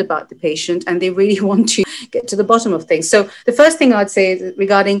concerned about the patient and they really want to get to the bottom of things. So the first thing I'd say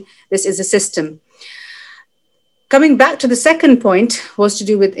regarding this is a system. Coming back to the second point was to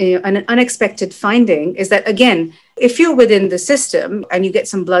do with an unexpected finding, is that, again, if you're within the system and you get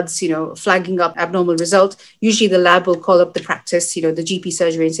some bloods, flagging up abnormal result, usually the lab will call up the practice, the GP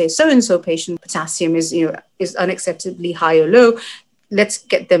surgery, and say, so-and-so patient potassium is unacceptably high or low. Let's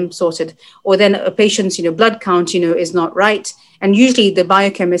get them sorted. Or then a patient's, blood count, is not right. And usually the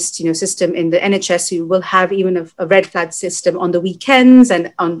biochemist, system in the NHS, will have even a red flag system on the weekends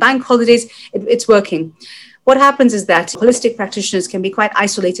and on bank holidays. It's working. What happens is that holistic practitioners can be quite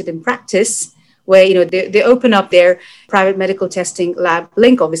isolated in practice, where they open up their private medical testing lab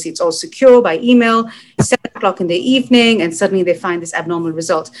link. Obviously, it's all secure by email, 7 o'clock in the evening, and suddenly they find this abnormal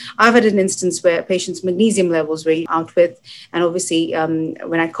result. I've had an instance where a patient's magnesium levels were out with, and obviously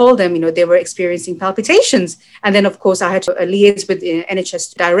when I called them, they were experiencing palpitations. And then, of course, I had to liaise with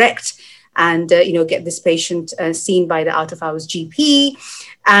NHS Direct and get this patient seen by the out-of-hours GP.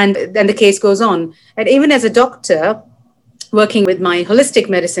 And then the case goes on. And even as a doctor, working with my holistic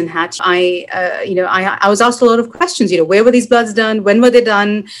medicine hat, I was asked a lot of questions. Where were these bloods done? When were they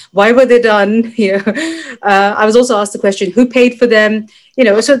done? Why were they done? I was also asked the question, who paid for them?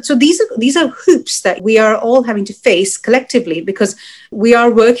 So these are hoops that we are all having to face collectively, because we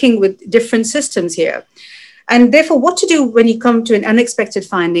are working with different systems here. And therefore, what to do when you come to an unexpected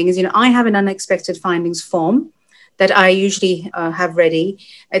finding is, I have an unexpected findings form that I usually have ready.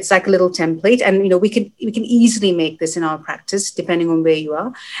 It's like a little template, and we can easily make this in our practice depending on where you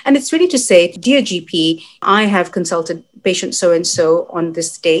are. And it's really to say, dear GP, I have consulted patient so and so on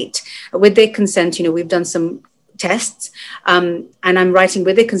this date. With their consent, we've done some tests, and I'm writing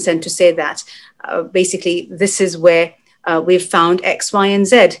with their consent to say that basically this is where we've found X, Y, and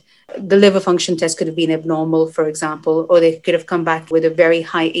Z. The liver function test could have been abnormal, for example, or they could have come back with a very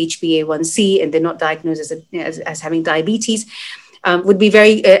high HbA1c and they're not diagnosed as having diabetes. Would be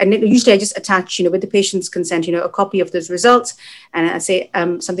very, and usually I just attach, with the patient's consent, a copy of those results. And I say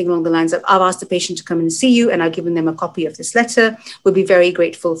something along the lines of, I've asked the patient to come and see you, and I've given them a copy of this letter. Would be very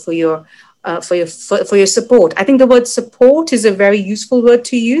grateful for your support. I think the word support is a very useful word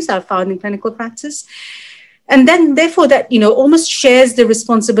to use, I've found in clinical practice. And then, therefore, that, almost shares the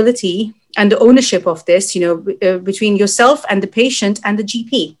responsibility and the ownership of this, between yourself and the patient and the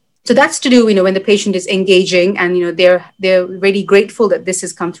GP. So that's to do, when the patient is engaging and, they're really grateful that this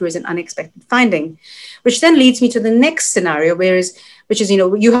has come through as an unexpected finding, which then leads me to the next scenario, which is,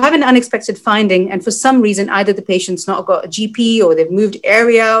 you have an unexpected finding and for some reason, either the patient's not got a GP or they've moved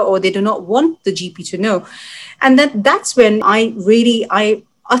area or they do not want the GP to know. And that's when I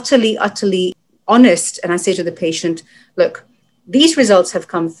utterly honest, and I say to the patient, look, these results have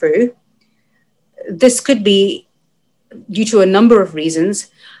come through. This could be due to a number of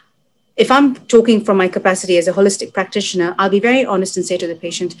reasons. If I'm talking from my capacity as a holistic practitioner, I'll be very honest and say to the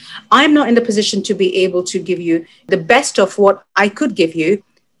patient, I'm not in the position to be able to give you the best of what I could give you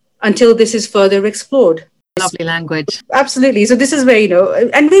until this is further explored. Lovely language. Absolutely. So this is where,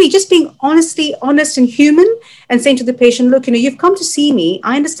 and really just being honest and human and saying to the patient, look, you've come to see me.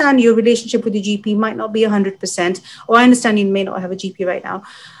 I understand your relationship with the GP might not be 100%, or I understand you may not have a GP right now.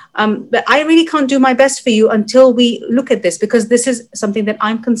 But I really can't do my best for you until we look at this, because this is something that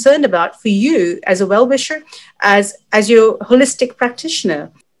I'm concerned about for you as a well-wisher, as your holistic practitioner.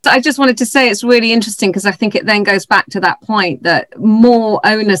 I just wanted to say it's really interesting because I think it then goes back to that point that more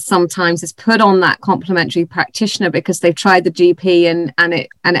onus sometimes is put on that complementary practitioner because they've tried the GP and it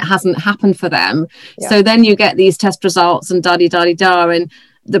hasn't happened for them. Yeah. So then you get these test results and da-di-da-di-da, and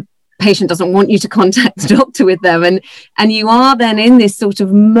the patient doesn't want you to contact the doctor with them, and you are then in this sort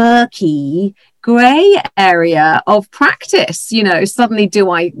of murky grey area of practice. You know, suddenly,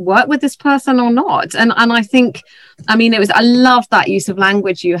 do I work with this person or not? And I think, I mean, I loved that use of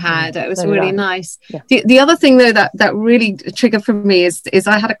language you had. It was really nice. Yeah. The other thing though that really triggered for me is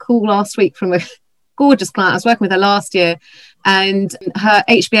I had a call last week from a gorgeous client. I was working with her last year, and her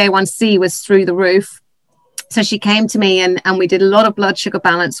HbA1c was through the roof. So she came to me and we did a lot of blood sugar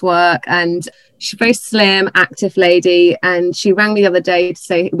balance work, and she's a very slim, active lady. And she rang me the other day to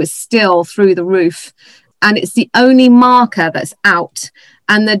say it was still through the roof. And it's the only marker that's out.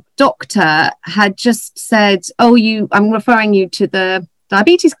 And the doctor had just said, I'm referring you to the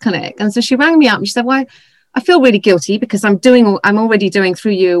diabetes clinic. And so she rang me up and she said, well, I feel really guilty because I'm already doing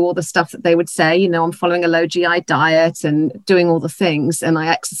through you all the stuff that they would say, you know, I'm following a low GI diet and doing all the things, and I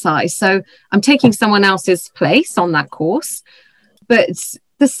exercise. So I'm taking someone else's place on that course. But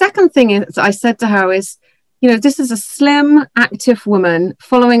the second thing is, I said to her is, you know, this is a slim, active woman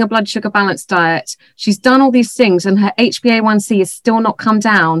following a blood sugar balanced diet. She's done all these things and her HbA1c has still not come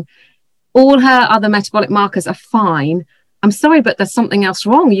down. All her other metabolic markers are fine. I'm sorry, but there's something else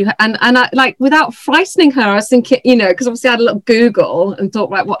wrong. And I, like, without frightening her, I was thinking, you know, because obviously I had a little Google and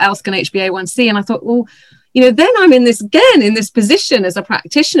thought, right, what else can HbA1c? And I thought, well, you know, then I'm in this position as a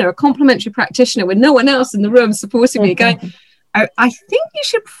practitioner, a complementary practitioner, with no one else in the room supporting me, going, I think you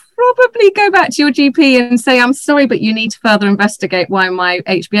should probably go back to your GP and say, I'm sorry, but you need to further investigate why my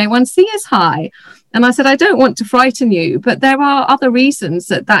HbA1c is high. And I said, I don't want to frighten you, but there are other reasons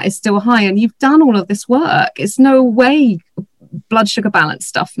that is still high. And you've done all of this work. It's no way blood sugar balance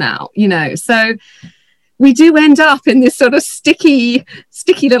stuff now, you know. So we do end up in this sort of sticky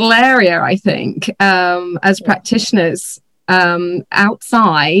little area, I think, as practitioners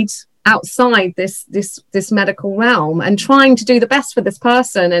outside this medical realm, and trying to do the best for this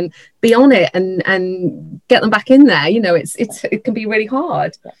person and be on it and get them back in there. You know, it can be really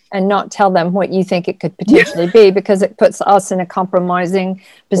hard. And not tell them what you think it could potentially be, because it puts us in a compromising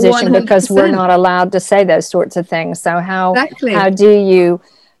position 100%. Because we're not allowed to say those sorts of things. So how do you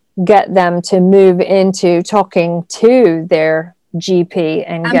get them to move into talking to their GP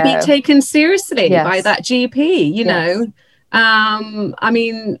and be taken seriously by that GP, you know? I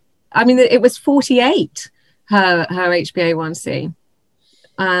mean, it was 48, her HbA1c.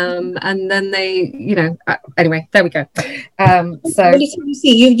 And then they, you know, anyway, there we go. So you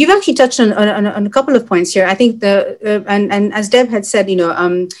see, you've actually touched on a couple of points here. I think and as Deb had said, you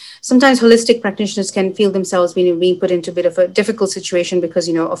know, sometimes holistic practitioners can feel themselves being put into a bit of a difficult situation because,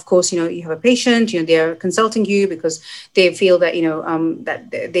 you know, of course, you know, you have a patient, you know, they're consulting you because they feel that, you know,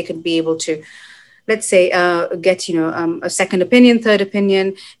 that they could be able to, let's say, get, you know, a second opinion, third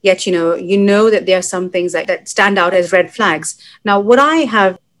opinion, yet, you know that there are some things that stand out as red flags. Now, what I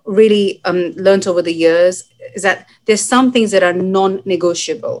have really learned over the years is that there's some things that are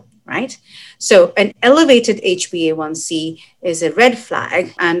non-negotiable, right? So an elevated HbA1c is a red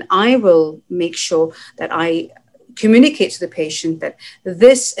flag, and I will make sure that I communicate to the patient that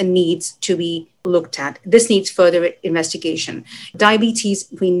this needs to be looked at. This needs further investigation. Diabetes,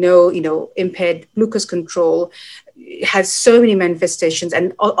 we know, you know, impaired glucose control has so many manifestations,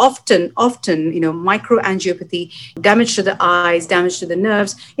 and often, you know, microangiopathy, damage to the eyes, damage to the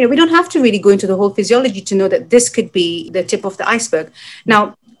nerves. You know, we don't have to really go into the whole physiology to know that this could be the tip of the iceberg.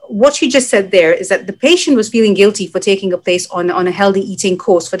 Now, what you just said there is that the patient was feeling guilty for taking a place on a healthy eating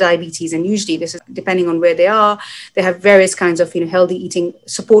course for diabetes. And usually this is depending on where they are. They have various kinds of, you know, healthy eating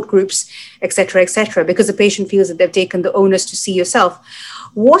support groups, et cetera, because the patient feels that they've taken the onus to see yourself.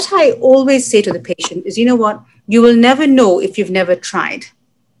 What I always say to the patient is, you know what, you will never know if you've never tried.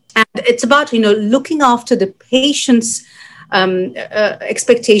 And it's about, you know, looking after the patient's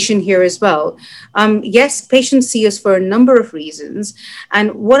expectation here as well. Yes, patients see us for a number of reasons.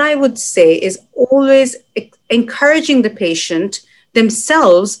 And what I would say is always encouraging the patient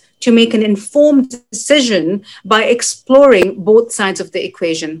themselves to make an informed decision by exploring both sides of the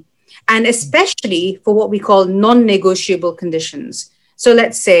equation, and especially for what we call non-negotiable conditions. So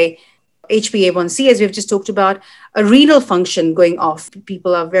let's say HbA1c, as we've just talked about, a renal function going off.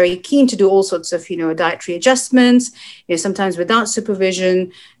 People are very keen to do all sorts of, you know, dietary adjustments, you know, sometimes without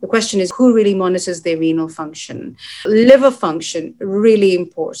supervision. The question is, who really monitors their renal function? Liver function, really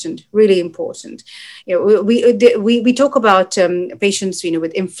important, really important. You know, we talk about patients, you know,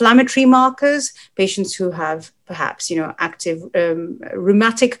 with inflammatory markers, patients who have perhaps, you know, active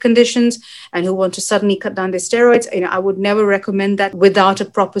rheumatic conditions and who want to suddenly cut down their steroids. You know, I would never recommend that without a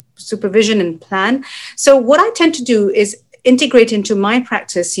proper supervision and plan. So what I tend to do is integrate into my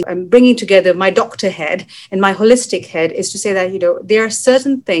practice, I'm bringing together my doctor head and my holistic head, is to say that, there are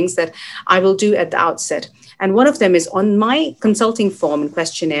certain things that I will do at the outset. And one of them is on my consulting form and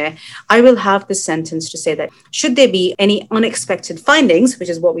questionnaire, I will have the sentence to say that should there be any unexpected findings, which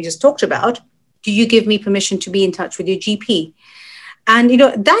is what we just talked about, do you give me permission to be in touch with your GP? And,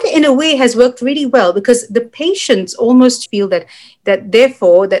 that in a way has worked really well, because the patients almost feel that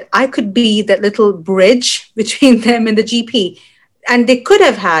therefore that I could be that little bridge between them and the GP. And they could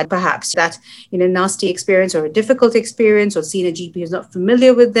have had perhaps that, nasty experience or a difficult experience, or seen a GP who's not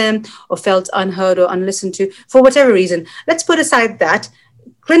familiar with them, or felt unheard or unlistened to for whatever reason. Let's put aside that.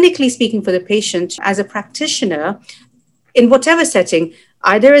 Clinically speaking, for the patient, as a practitioner, in whatever setting,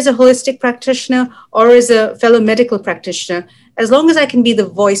 either as a holistic practitioner or as a fellow medical practitioner, as long as I can be the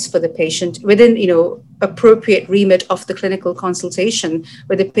voice for the patient within, appropriate remit of the clinical consultation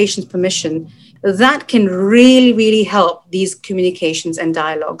with the patient's permission, that can really, really help these communications and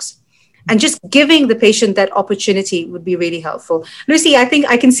dialogues. And just giving the patient that opportunity would be really helpful. Lucy, I think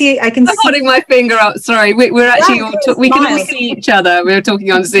I can see. I'm holding my finger up. Sorry, we're actually we can all see each other. We were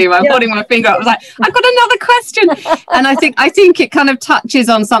talking on Zoom. I'm holding my finger up. I was like, I've got another question, and I think it kind of touches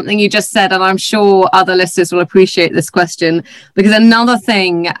on something you just said, and I'm sure other listeners will appreciate this question, because another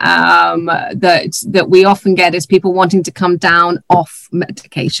thing that we often get is people wanting to come down off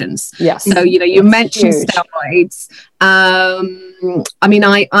medications. Yes. So you mentioned steroids. I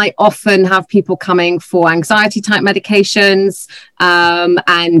often have people coming for anxiety type medications, and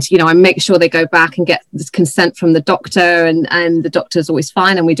I make sure they go back and get this consent from the doctor, and the doctor's always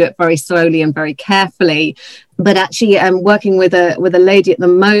fine, and we do it very slowly and very carefully. But actually, I'm working with a lady at the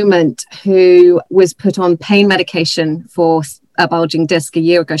moment who was put on pain medication for a bulging disc a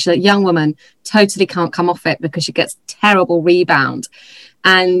year ago. She's a young woman, totally can't come off it because she gets terrible rebound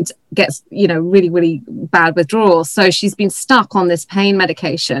and gets, really, really bad withdrawals. So she's been stuck on this pain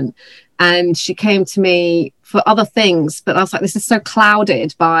medication, and she came to me for other things, but I was like, this is so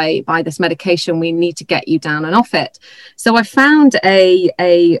clouded by this medication. We need to get you down and off it. So I found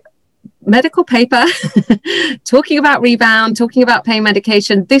a medical paper talking about rebound, talking about pain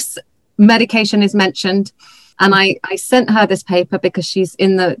medication. This medication is mentioned. And I sent her this paper because she's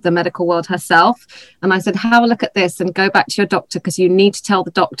in the medical world herself. And I said, have a look at this and go back to your doctor, because you need to tell the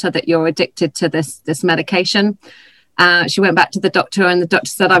doctor that you're addicted to this medication. She went back to the doctor, and the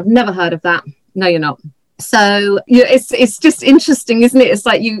doctor said, I've never heard of that. No, you're not. So it's just interesting, isn't it? It's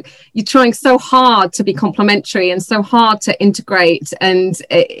like you're trying so hard to be complementary and so hard to integrate. And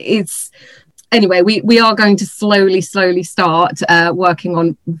anyway, we are going to slowly start working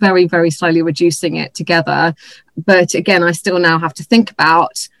on very, very slowly reducing it together. But again, I still now have to think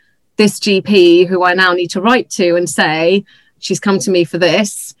about this GP who I now need to write to and say, she's come to me for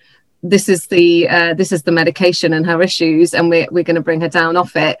this. This is the medication and her issues, and we're going to bring her down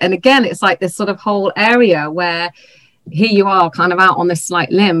off it. And again, it's like this sort of whole area where here you are kind of out on this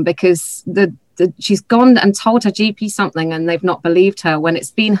slight limb, because she's gone and told her GP something and they've not believed her, when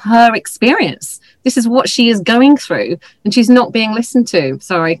it's been her experience. This is what she is going through, and she's not being listened to.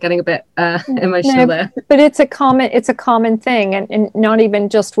 Sorry, getting a bit emotional there. But it's a common thing, and not even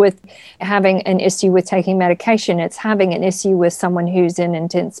just with having an issue with taking medication. It's having an issue with someone who's in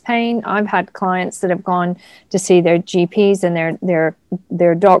intense pain. I've had clients that have gone to see their GPs and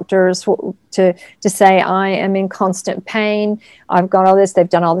their doctors to say, I am in constant pain. I've got all this. They've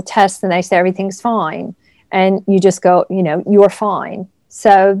done all the tests, and they say everything's fine. And you just go, you're fine.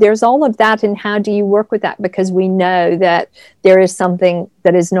 So there's all of that, and how do you work with that? Because we know that there is something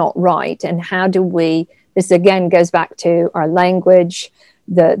that is not right. And how do this again goes back to our language,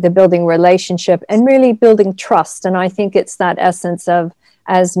 the building relationship, and really building trust. And I think it's that essence of,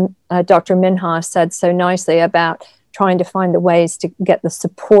 as Dr. Minha said so nicely, about trying to find the ways to get the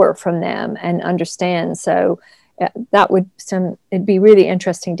support from them and understand. So it'd be really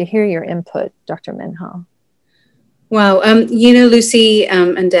interesting to hear your input, Dr. Minha. Wow. Lucy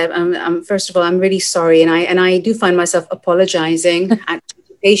and Deb, first of all, I'm really sorry. And I do find myself apologizing at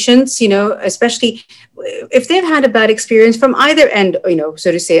patients, especially if they've had a bad experience from either end,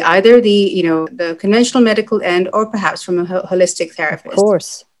 so to say, either the conventional medical end or perhaps from a holistic therapist. Of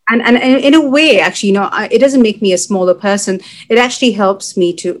course. And in a way, actually, it doesn't make me a smaller person. It actually helps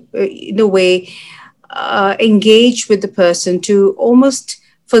me to, in a way, engage with the person, to almost,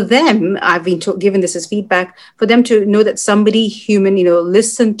 for them, I've been given this as feedback, for them to know that somebody human,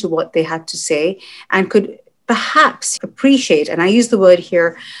 listened to what they had to say and could perhaps appreciate, and I use the word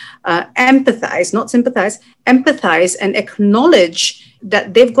here, empathize, not sympathize, empathize and acknowledge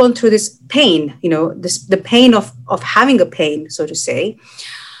that they've gone through this pain, the pain of having a pain, so to say.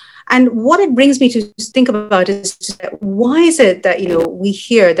 And what it brings me to think about is why is it that, we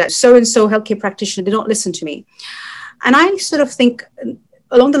hear that so-and-so healthcare practitioner did not listen to me? And I sort of think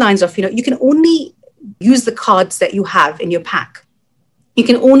along the lines of, you can only use the cards that you have in your pack. You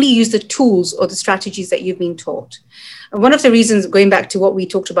can only use the tools or the strategies that you've been taught. And one of the reasons, going back to what we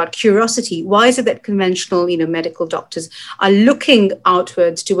talked about, curiosity, why is it that conventional, medical doctors are looking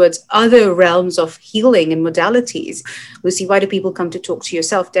outwards towards other realms of healing and modalities? Lucy, why do people come to talk to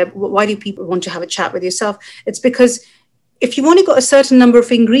yourself? Deb, why do people want to have a chat with yourself? It's because if you've only got a certain number of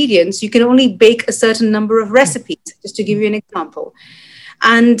ingredients, you can only bake a certain number of recipes, just to give you an example.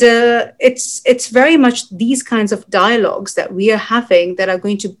 And it's very much these kinds of dialogues that we are having that are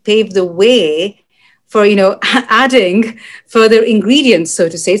going to pave the way for, adding further ingredients, so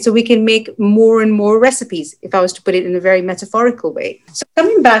to say, so we can make more and more recipes, if I was to put it in a very metaphorical way. So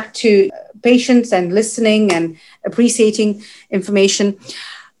coming back to patients and listening and appreciating information,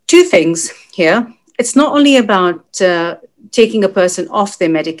 two things here. It's not only about taking a person off their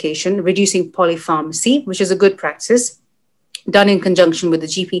medication, reducing polypharmacy, which is a good practice, done in conjunction with the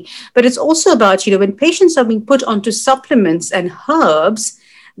GP. But it's also about, when patients are being put onto supplements and herbs,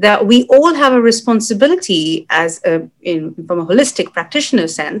 that we all have a responsibility from a holistic practitioner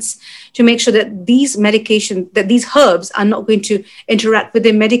sense to make sure that these herbs are not going to interact with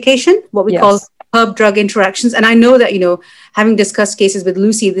their medication, what we call herb-drug interactions. And I know that, having discussed cases with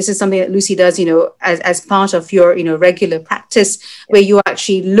Lucy, this is something that Lucy does, as part of your, regular practice, where you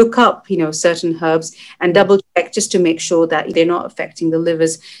actually look up, certain herbs and double check just to make sure that they're not affecting the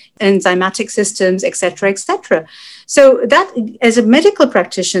liver's enzymatic systems, et cetera, et cetera. So that, as a medical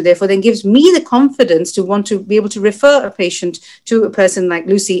practitioner, therefore, then gives me the confidence to want to be able to refer a patient to a person like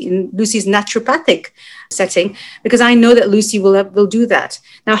Lucy in Lucy's naturopathic setting, because I know that Lucy will do that.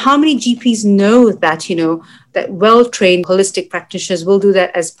 Now, how many GPs know that, that well-trained holistic practitioners will do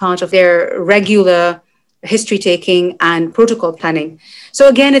that as part of their regular history taking and protocol planning? So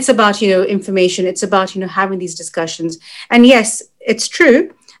again, it's about, information. It's about, having these discussions. And yes, it's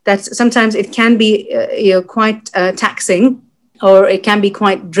true that sometimes it can be quite taxing, or it can be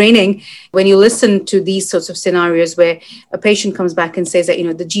quite draining when you listen to these sorts of scenarios where a patient comes back and says that,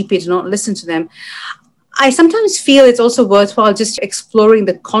 the GP did not listen to them. I sometimes feel it's also worthwhile just exploring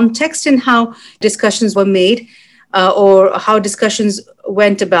the context in how discussions were made or how discussions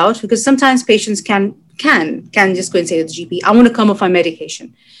went about, because sometimes patients can just go and say to the GP, I want to come off my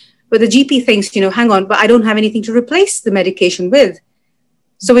medication. But the GP thinks, hang on, but I don't have anything to replace the medication with.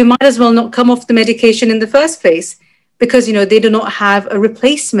 So we might as well not come off the medication in the first place, because, they do not have a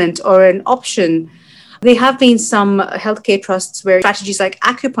replacement or an option. There have been some healthcare trusts where strategies like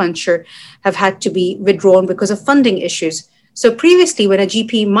acupuncture have had to be withdrawn because of funding issues. So previously, when a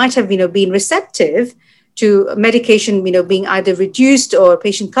GP might have, been receptive to medication, being either reduced or a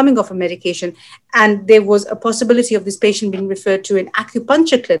patient coming off a medication, and there was a possibility of this patient being referred to an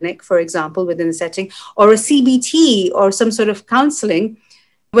acupuncture clinic, for example, within the setting, or a CBT or some sort of counseling,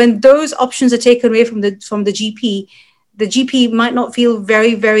 when those options are taken away from the GP might not feel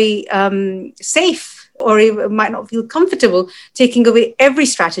very, very safe, or it might not feel comfortable taking away every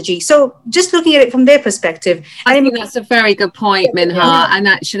strategy. So just looking at it from their perspective. I think that's a very good point, Minha. Yeah. And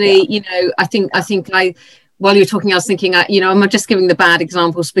actually, I think while you're talking, I was thinking, I'm just giving the bad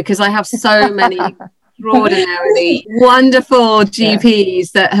examples because I have so many extraordinarily wonderful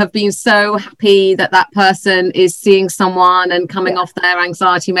GPs that have been so happy that person is seeing someone and coming off their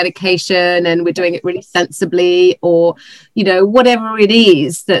anxiety medication, and we're doing it really sensibly, or whatever it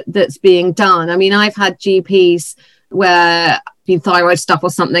is that's being done. I mean, I've had GPs where been thyroid stuff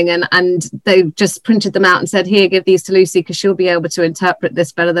or something, and they've just printed them out and said, here, give these to Lucy because she'll be able to interpret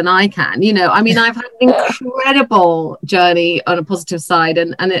this better than I can. I mean, I've had an incredible journey on a positive side,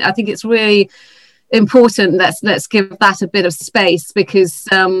 and I think it's really important. Let's give that a bit of space, because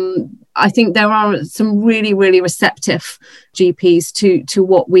I think there are some really, really receptive GPs to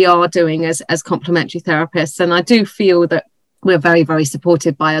what we are doing as complementary therapists. And I do feel that we're very, very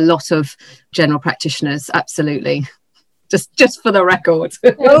supported by a lot of general practitioners. Absolutely. Just for the record.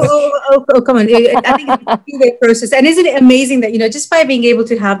 Oh, come on. I think it's a two-way process. And isn't it amazing that, just by being able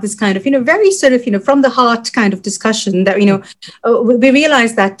to have this kind of, very sort of, from the heart kind of discussion that, we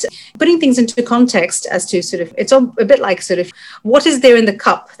realize that putting things into context as to sort of, it's a bit like sort of what is there in the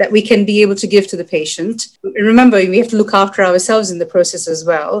cup that we can be able to give to the patient. Remember, we have to look after ourselves in the process as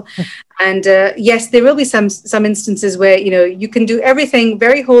well. And yes, there will be some instances where, you can do everything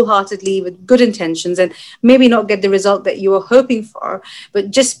very wholeheartedly with good intentions and maybe not get the result that you were hoping for.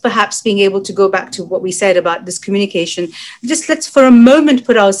 But just perhaps being able to go back to what we said about this communication, just let's for a moment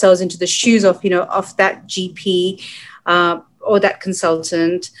put ourselves into the shoes of, of that GP or that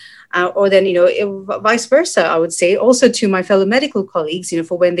consultant. Or then, vice versa, I would say, also to my fellow medical colleagues,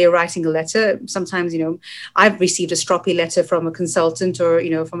 for when they're writing a letter. Sometimes, I've received a stroppy letter from a consultant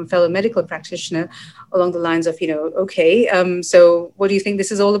or, from a fellow medical practitioner along the lines of, okay, so what do you think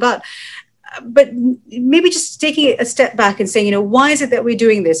this is all about? But maybe just taking a step back and saying, why is it that we're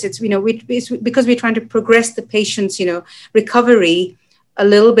doing this? It's, it's because we're trying to progress the patient's, recovery a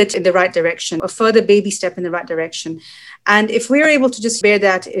little bit in the right direction, a further baby step in the right direction. And if we're able to just bear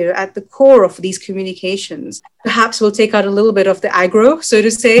that at the core of these communications, perhaps we'll take out a little bit of the aggro, so to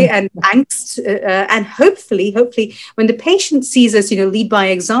say, and angst. And hopefully, when the patient sees us, lead by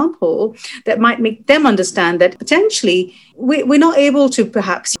example, that might make them understand that potentially we're not able to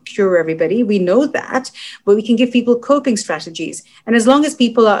perhaps cure everybody. We know that, but we can give people coping strategies. And as long as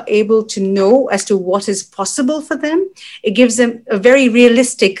people are able to know as to what is possible for them, it gives them a very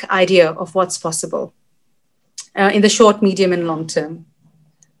realistic idea of what's possible. In the short, medium, and long term.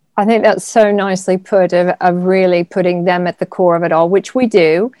 I think that's so nicely put, of really putting them at the core of it all, which we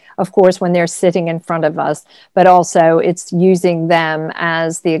do, of course, when they're sitting in front of us, but also it's using them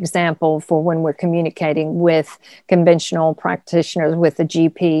as the example for when we're communicating with conventional practitioners, with the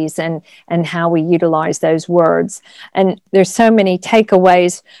GPs, and how we utilize those words. And there's so many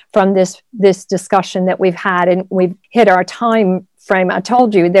takeaways from this discussion that we've had, and we've hit our time frame. I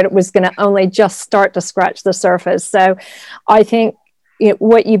told you that it was going to only just start to scratch the surface. So I think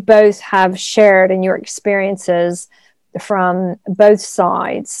what you both have shared in your experiences from both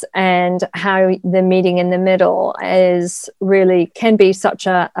sides, and how the meeting in the middle can be such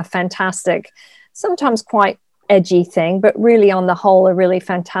a fantastic, sometimes quite edgy thing, but really on the whole, a really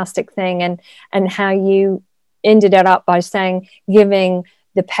fantastic thing. And how you ended it up by saying, giving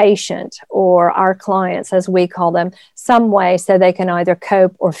the patient, or our clients, as we call them, some way so they can either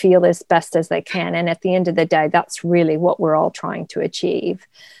cope or feel as best as they can. And at the end of the day, that's really what we're all trying to achieve,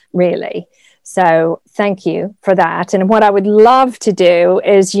 really. So thank you for that. And what I would love to do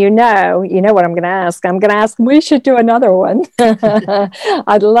is, what I'm going to ask. I'm going to ask, we should do another one.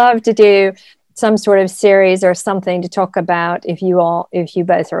 I'd love to do some sort of series or something to talk about, if you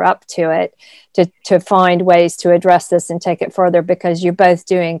both are up to it, to find ways to address this and take it further, because you're both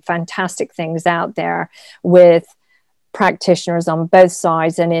doing fantastic things out there with practitioners on both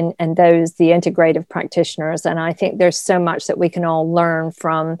sides, and the integrative practitioners. And I think there's so much that we can all learn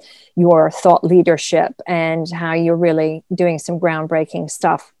from your thought leadership and how you're really doing some groundbreaking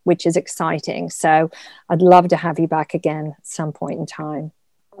stuff, which is exciting. So I'd love to have you back again at some point in time.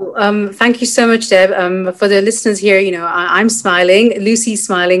 Thank you so much, Deb. For the listeners here, I'm smiling, Lucy's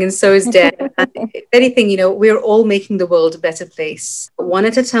smiling, and so is Deb. And if anything, we're all making the world a better place, one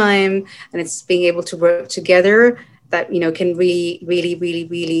at a time, and it's being able to work together that, can really, really, really,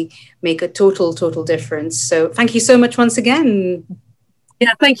 really make a total difference. So thank you so much once again.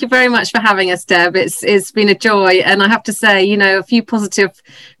 Yeah, thank you very much for having us, Deb. It's been a joy. And I have to say, a few positive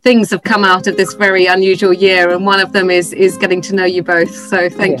things have come out of this very unusual year. And one of them is getting to know you both. So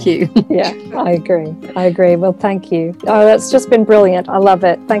thank you. Yeah, I agree. Well, thank you. Oh, that's just been brilliant. I love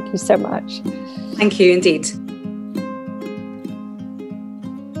it. Thank you so much. Thank you indeed.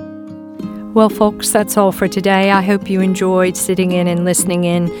 Well, folks, that's all for today. I hope you enjoyed sitting in and listening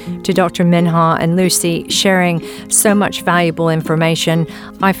in to Dr. Minha and Lucy sharing so much valuable information.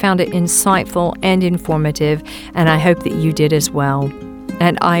 I found it insightful and informative, and I hope that you did as well.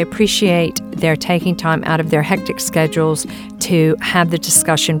 And I appreciate their taking time out of their hectic schedules to have the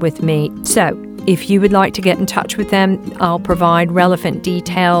discussion with me. So, if you would like to get in touch with them, I'll provide relevant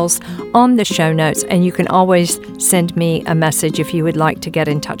details on the show notes, and you can always send me a message if you would like to get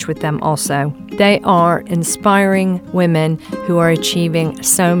in touch with them also. They are inspiring women who are achieving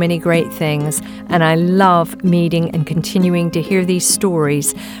so many great things, and I love meeting and continuing to hear these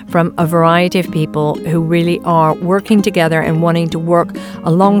stories from a variety of people who really are working together and wanting to work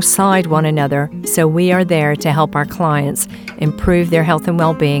alongside one another, so we are there to help our clients improve their health and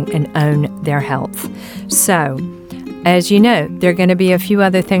well-being and own their health. So, as you know, there are going to be a few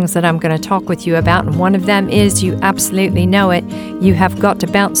other things that I'm going to talk with you about, and one of them is, you absolutely know it, you have got to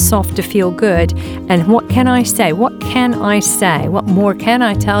bounce soft to feel good. And what can I say? What more can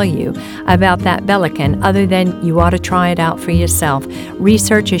I tell you about that Bellican other than you ought to try it out for yourself?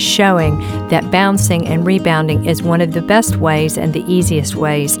 Research is showing that bouncing and rebounding is one of the best ways and the easiest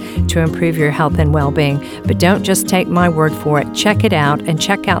ways to improve your health and well-being. But don't just take my word for it. Check it out, and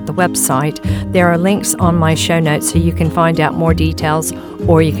check out the website. There are links on my show notes so you can find out more details,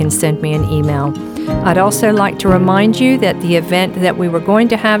 or you can send me an email. I'd also like to remind you that the event that we were going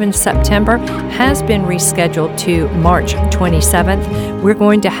to have in September has been rescheduled to March 27th. We're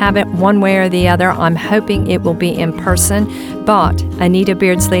going to have it one way or the other. I'm hoping it will be in person, but Anita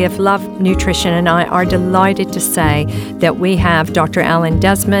Beardsley of Love Nutrition and I are delighted to say that we have Dr. Alan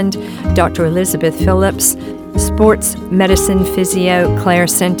Desmond, Dr. Elizabeth Phillips, sports medicine physio Claire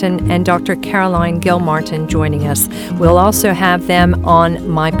Sinton, and Dr. Caroline Gilmartin joining us. We'll also have them on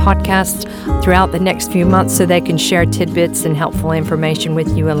my podcast throughout the next few months so they can share tidbits and helpful information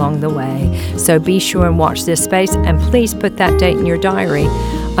with you along the way. So be sure and watch this space, and please put that date in your diary.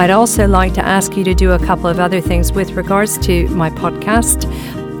 I'd also like to ask you to do a couple of other things with regards to my podcast.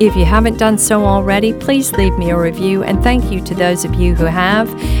 If you haven't done so already, please leave me a review, and thank you to those of you who have.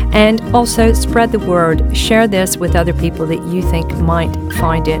 And also spread the word. Share this with other people that you think might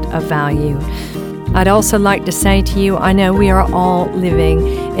find it of value. I'd also like to say to you, I know we are all living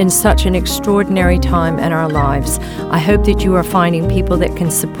in such an extraordinary time in our lives. I hope that you are finding people that can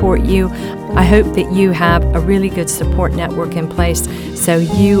support you. I hope that you have a really good support network in place so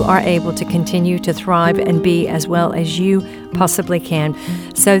you are able to continue to thrive and be as well as you possibly can.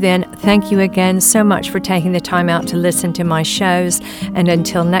 So then, thank you again so much for taking the time out to listen to my shows. And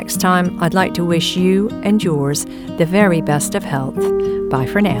until next time, I'd like to wish you and yours the very best of health. Bye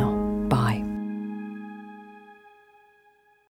for now.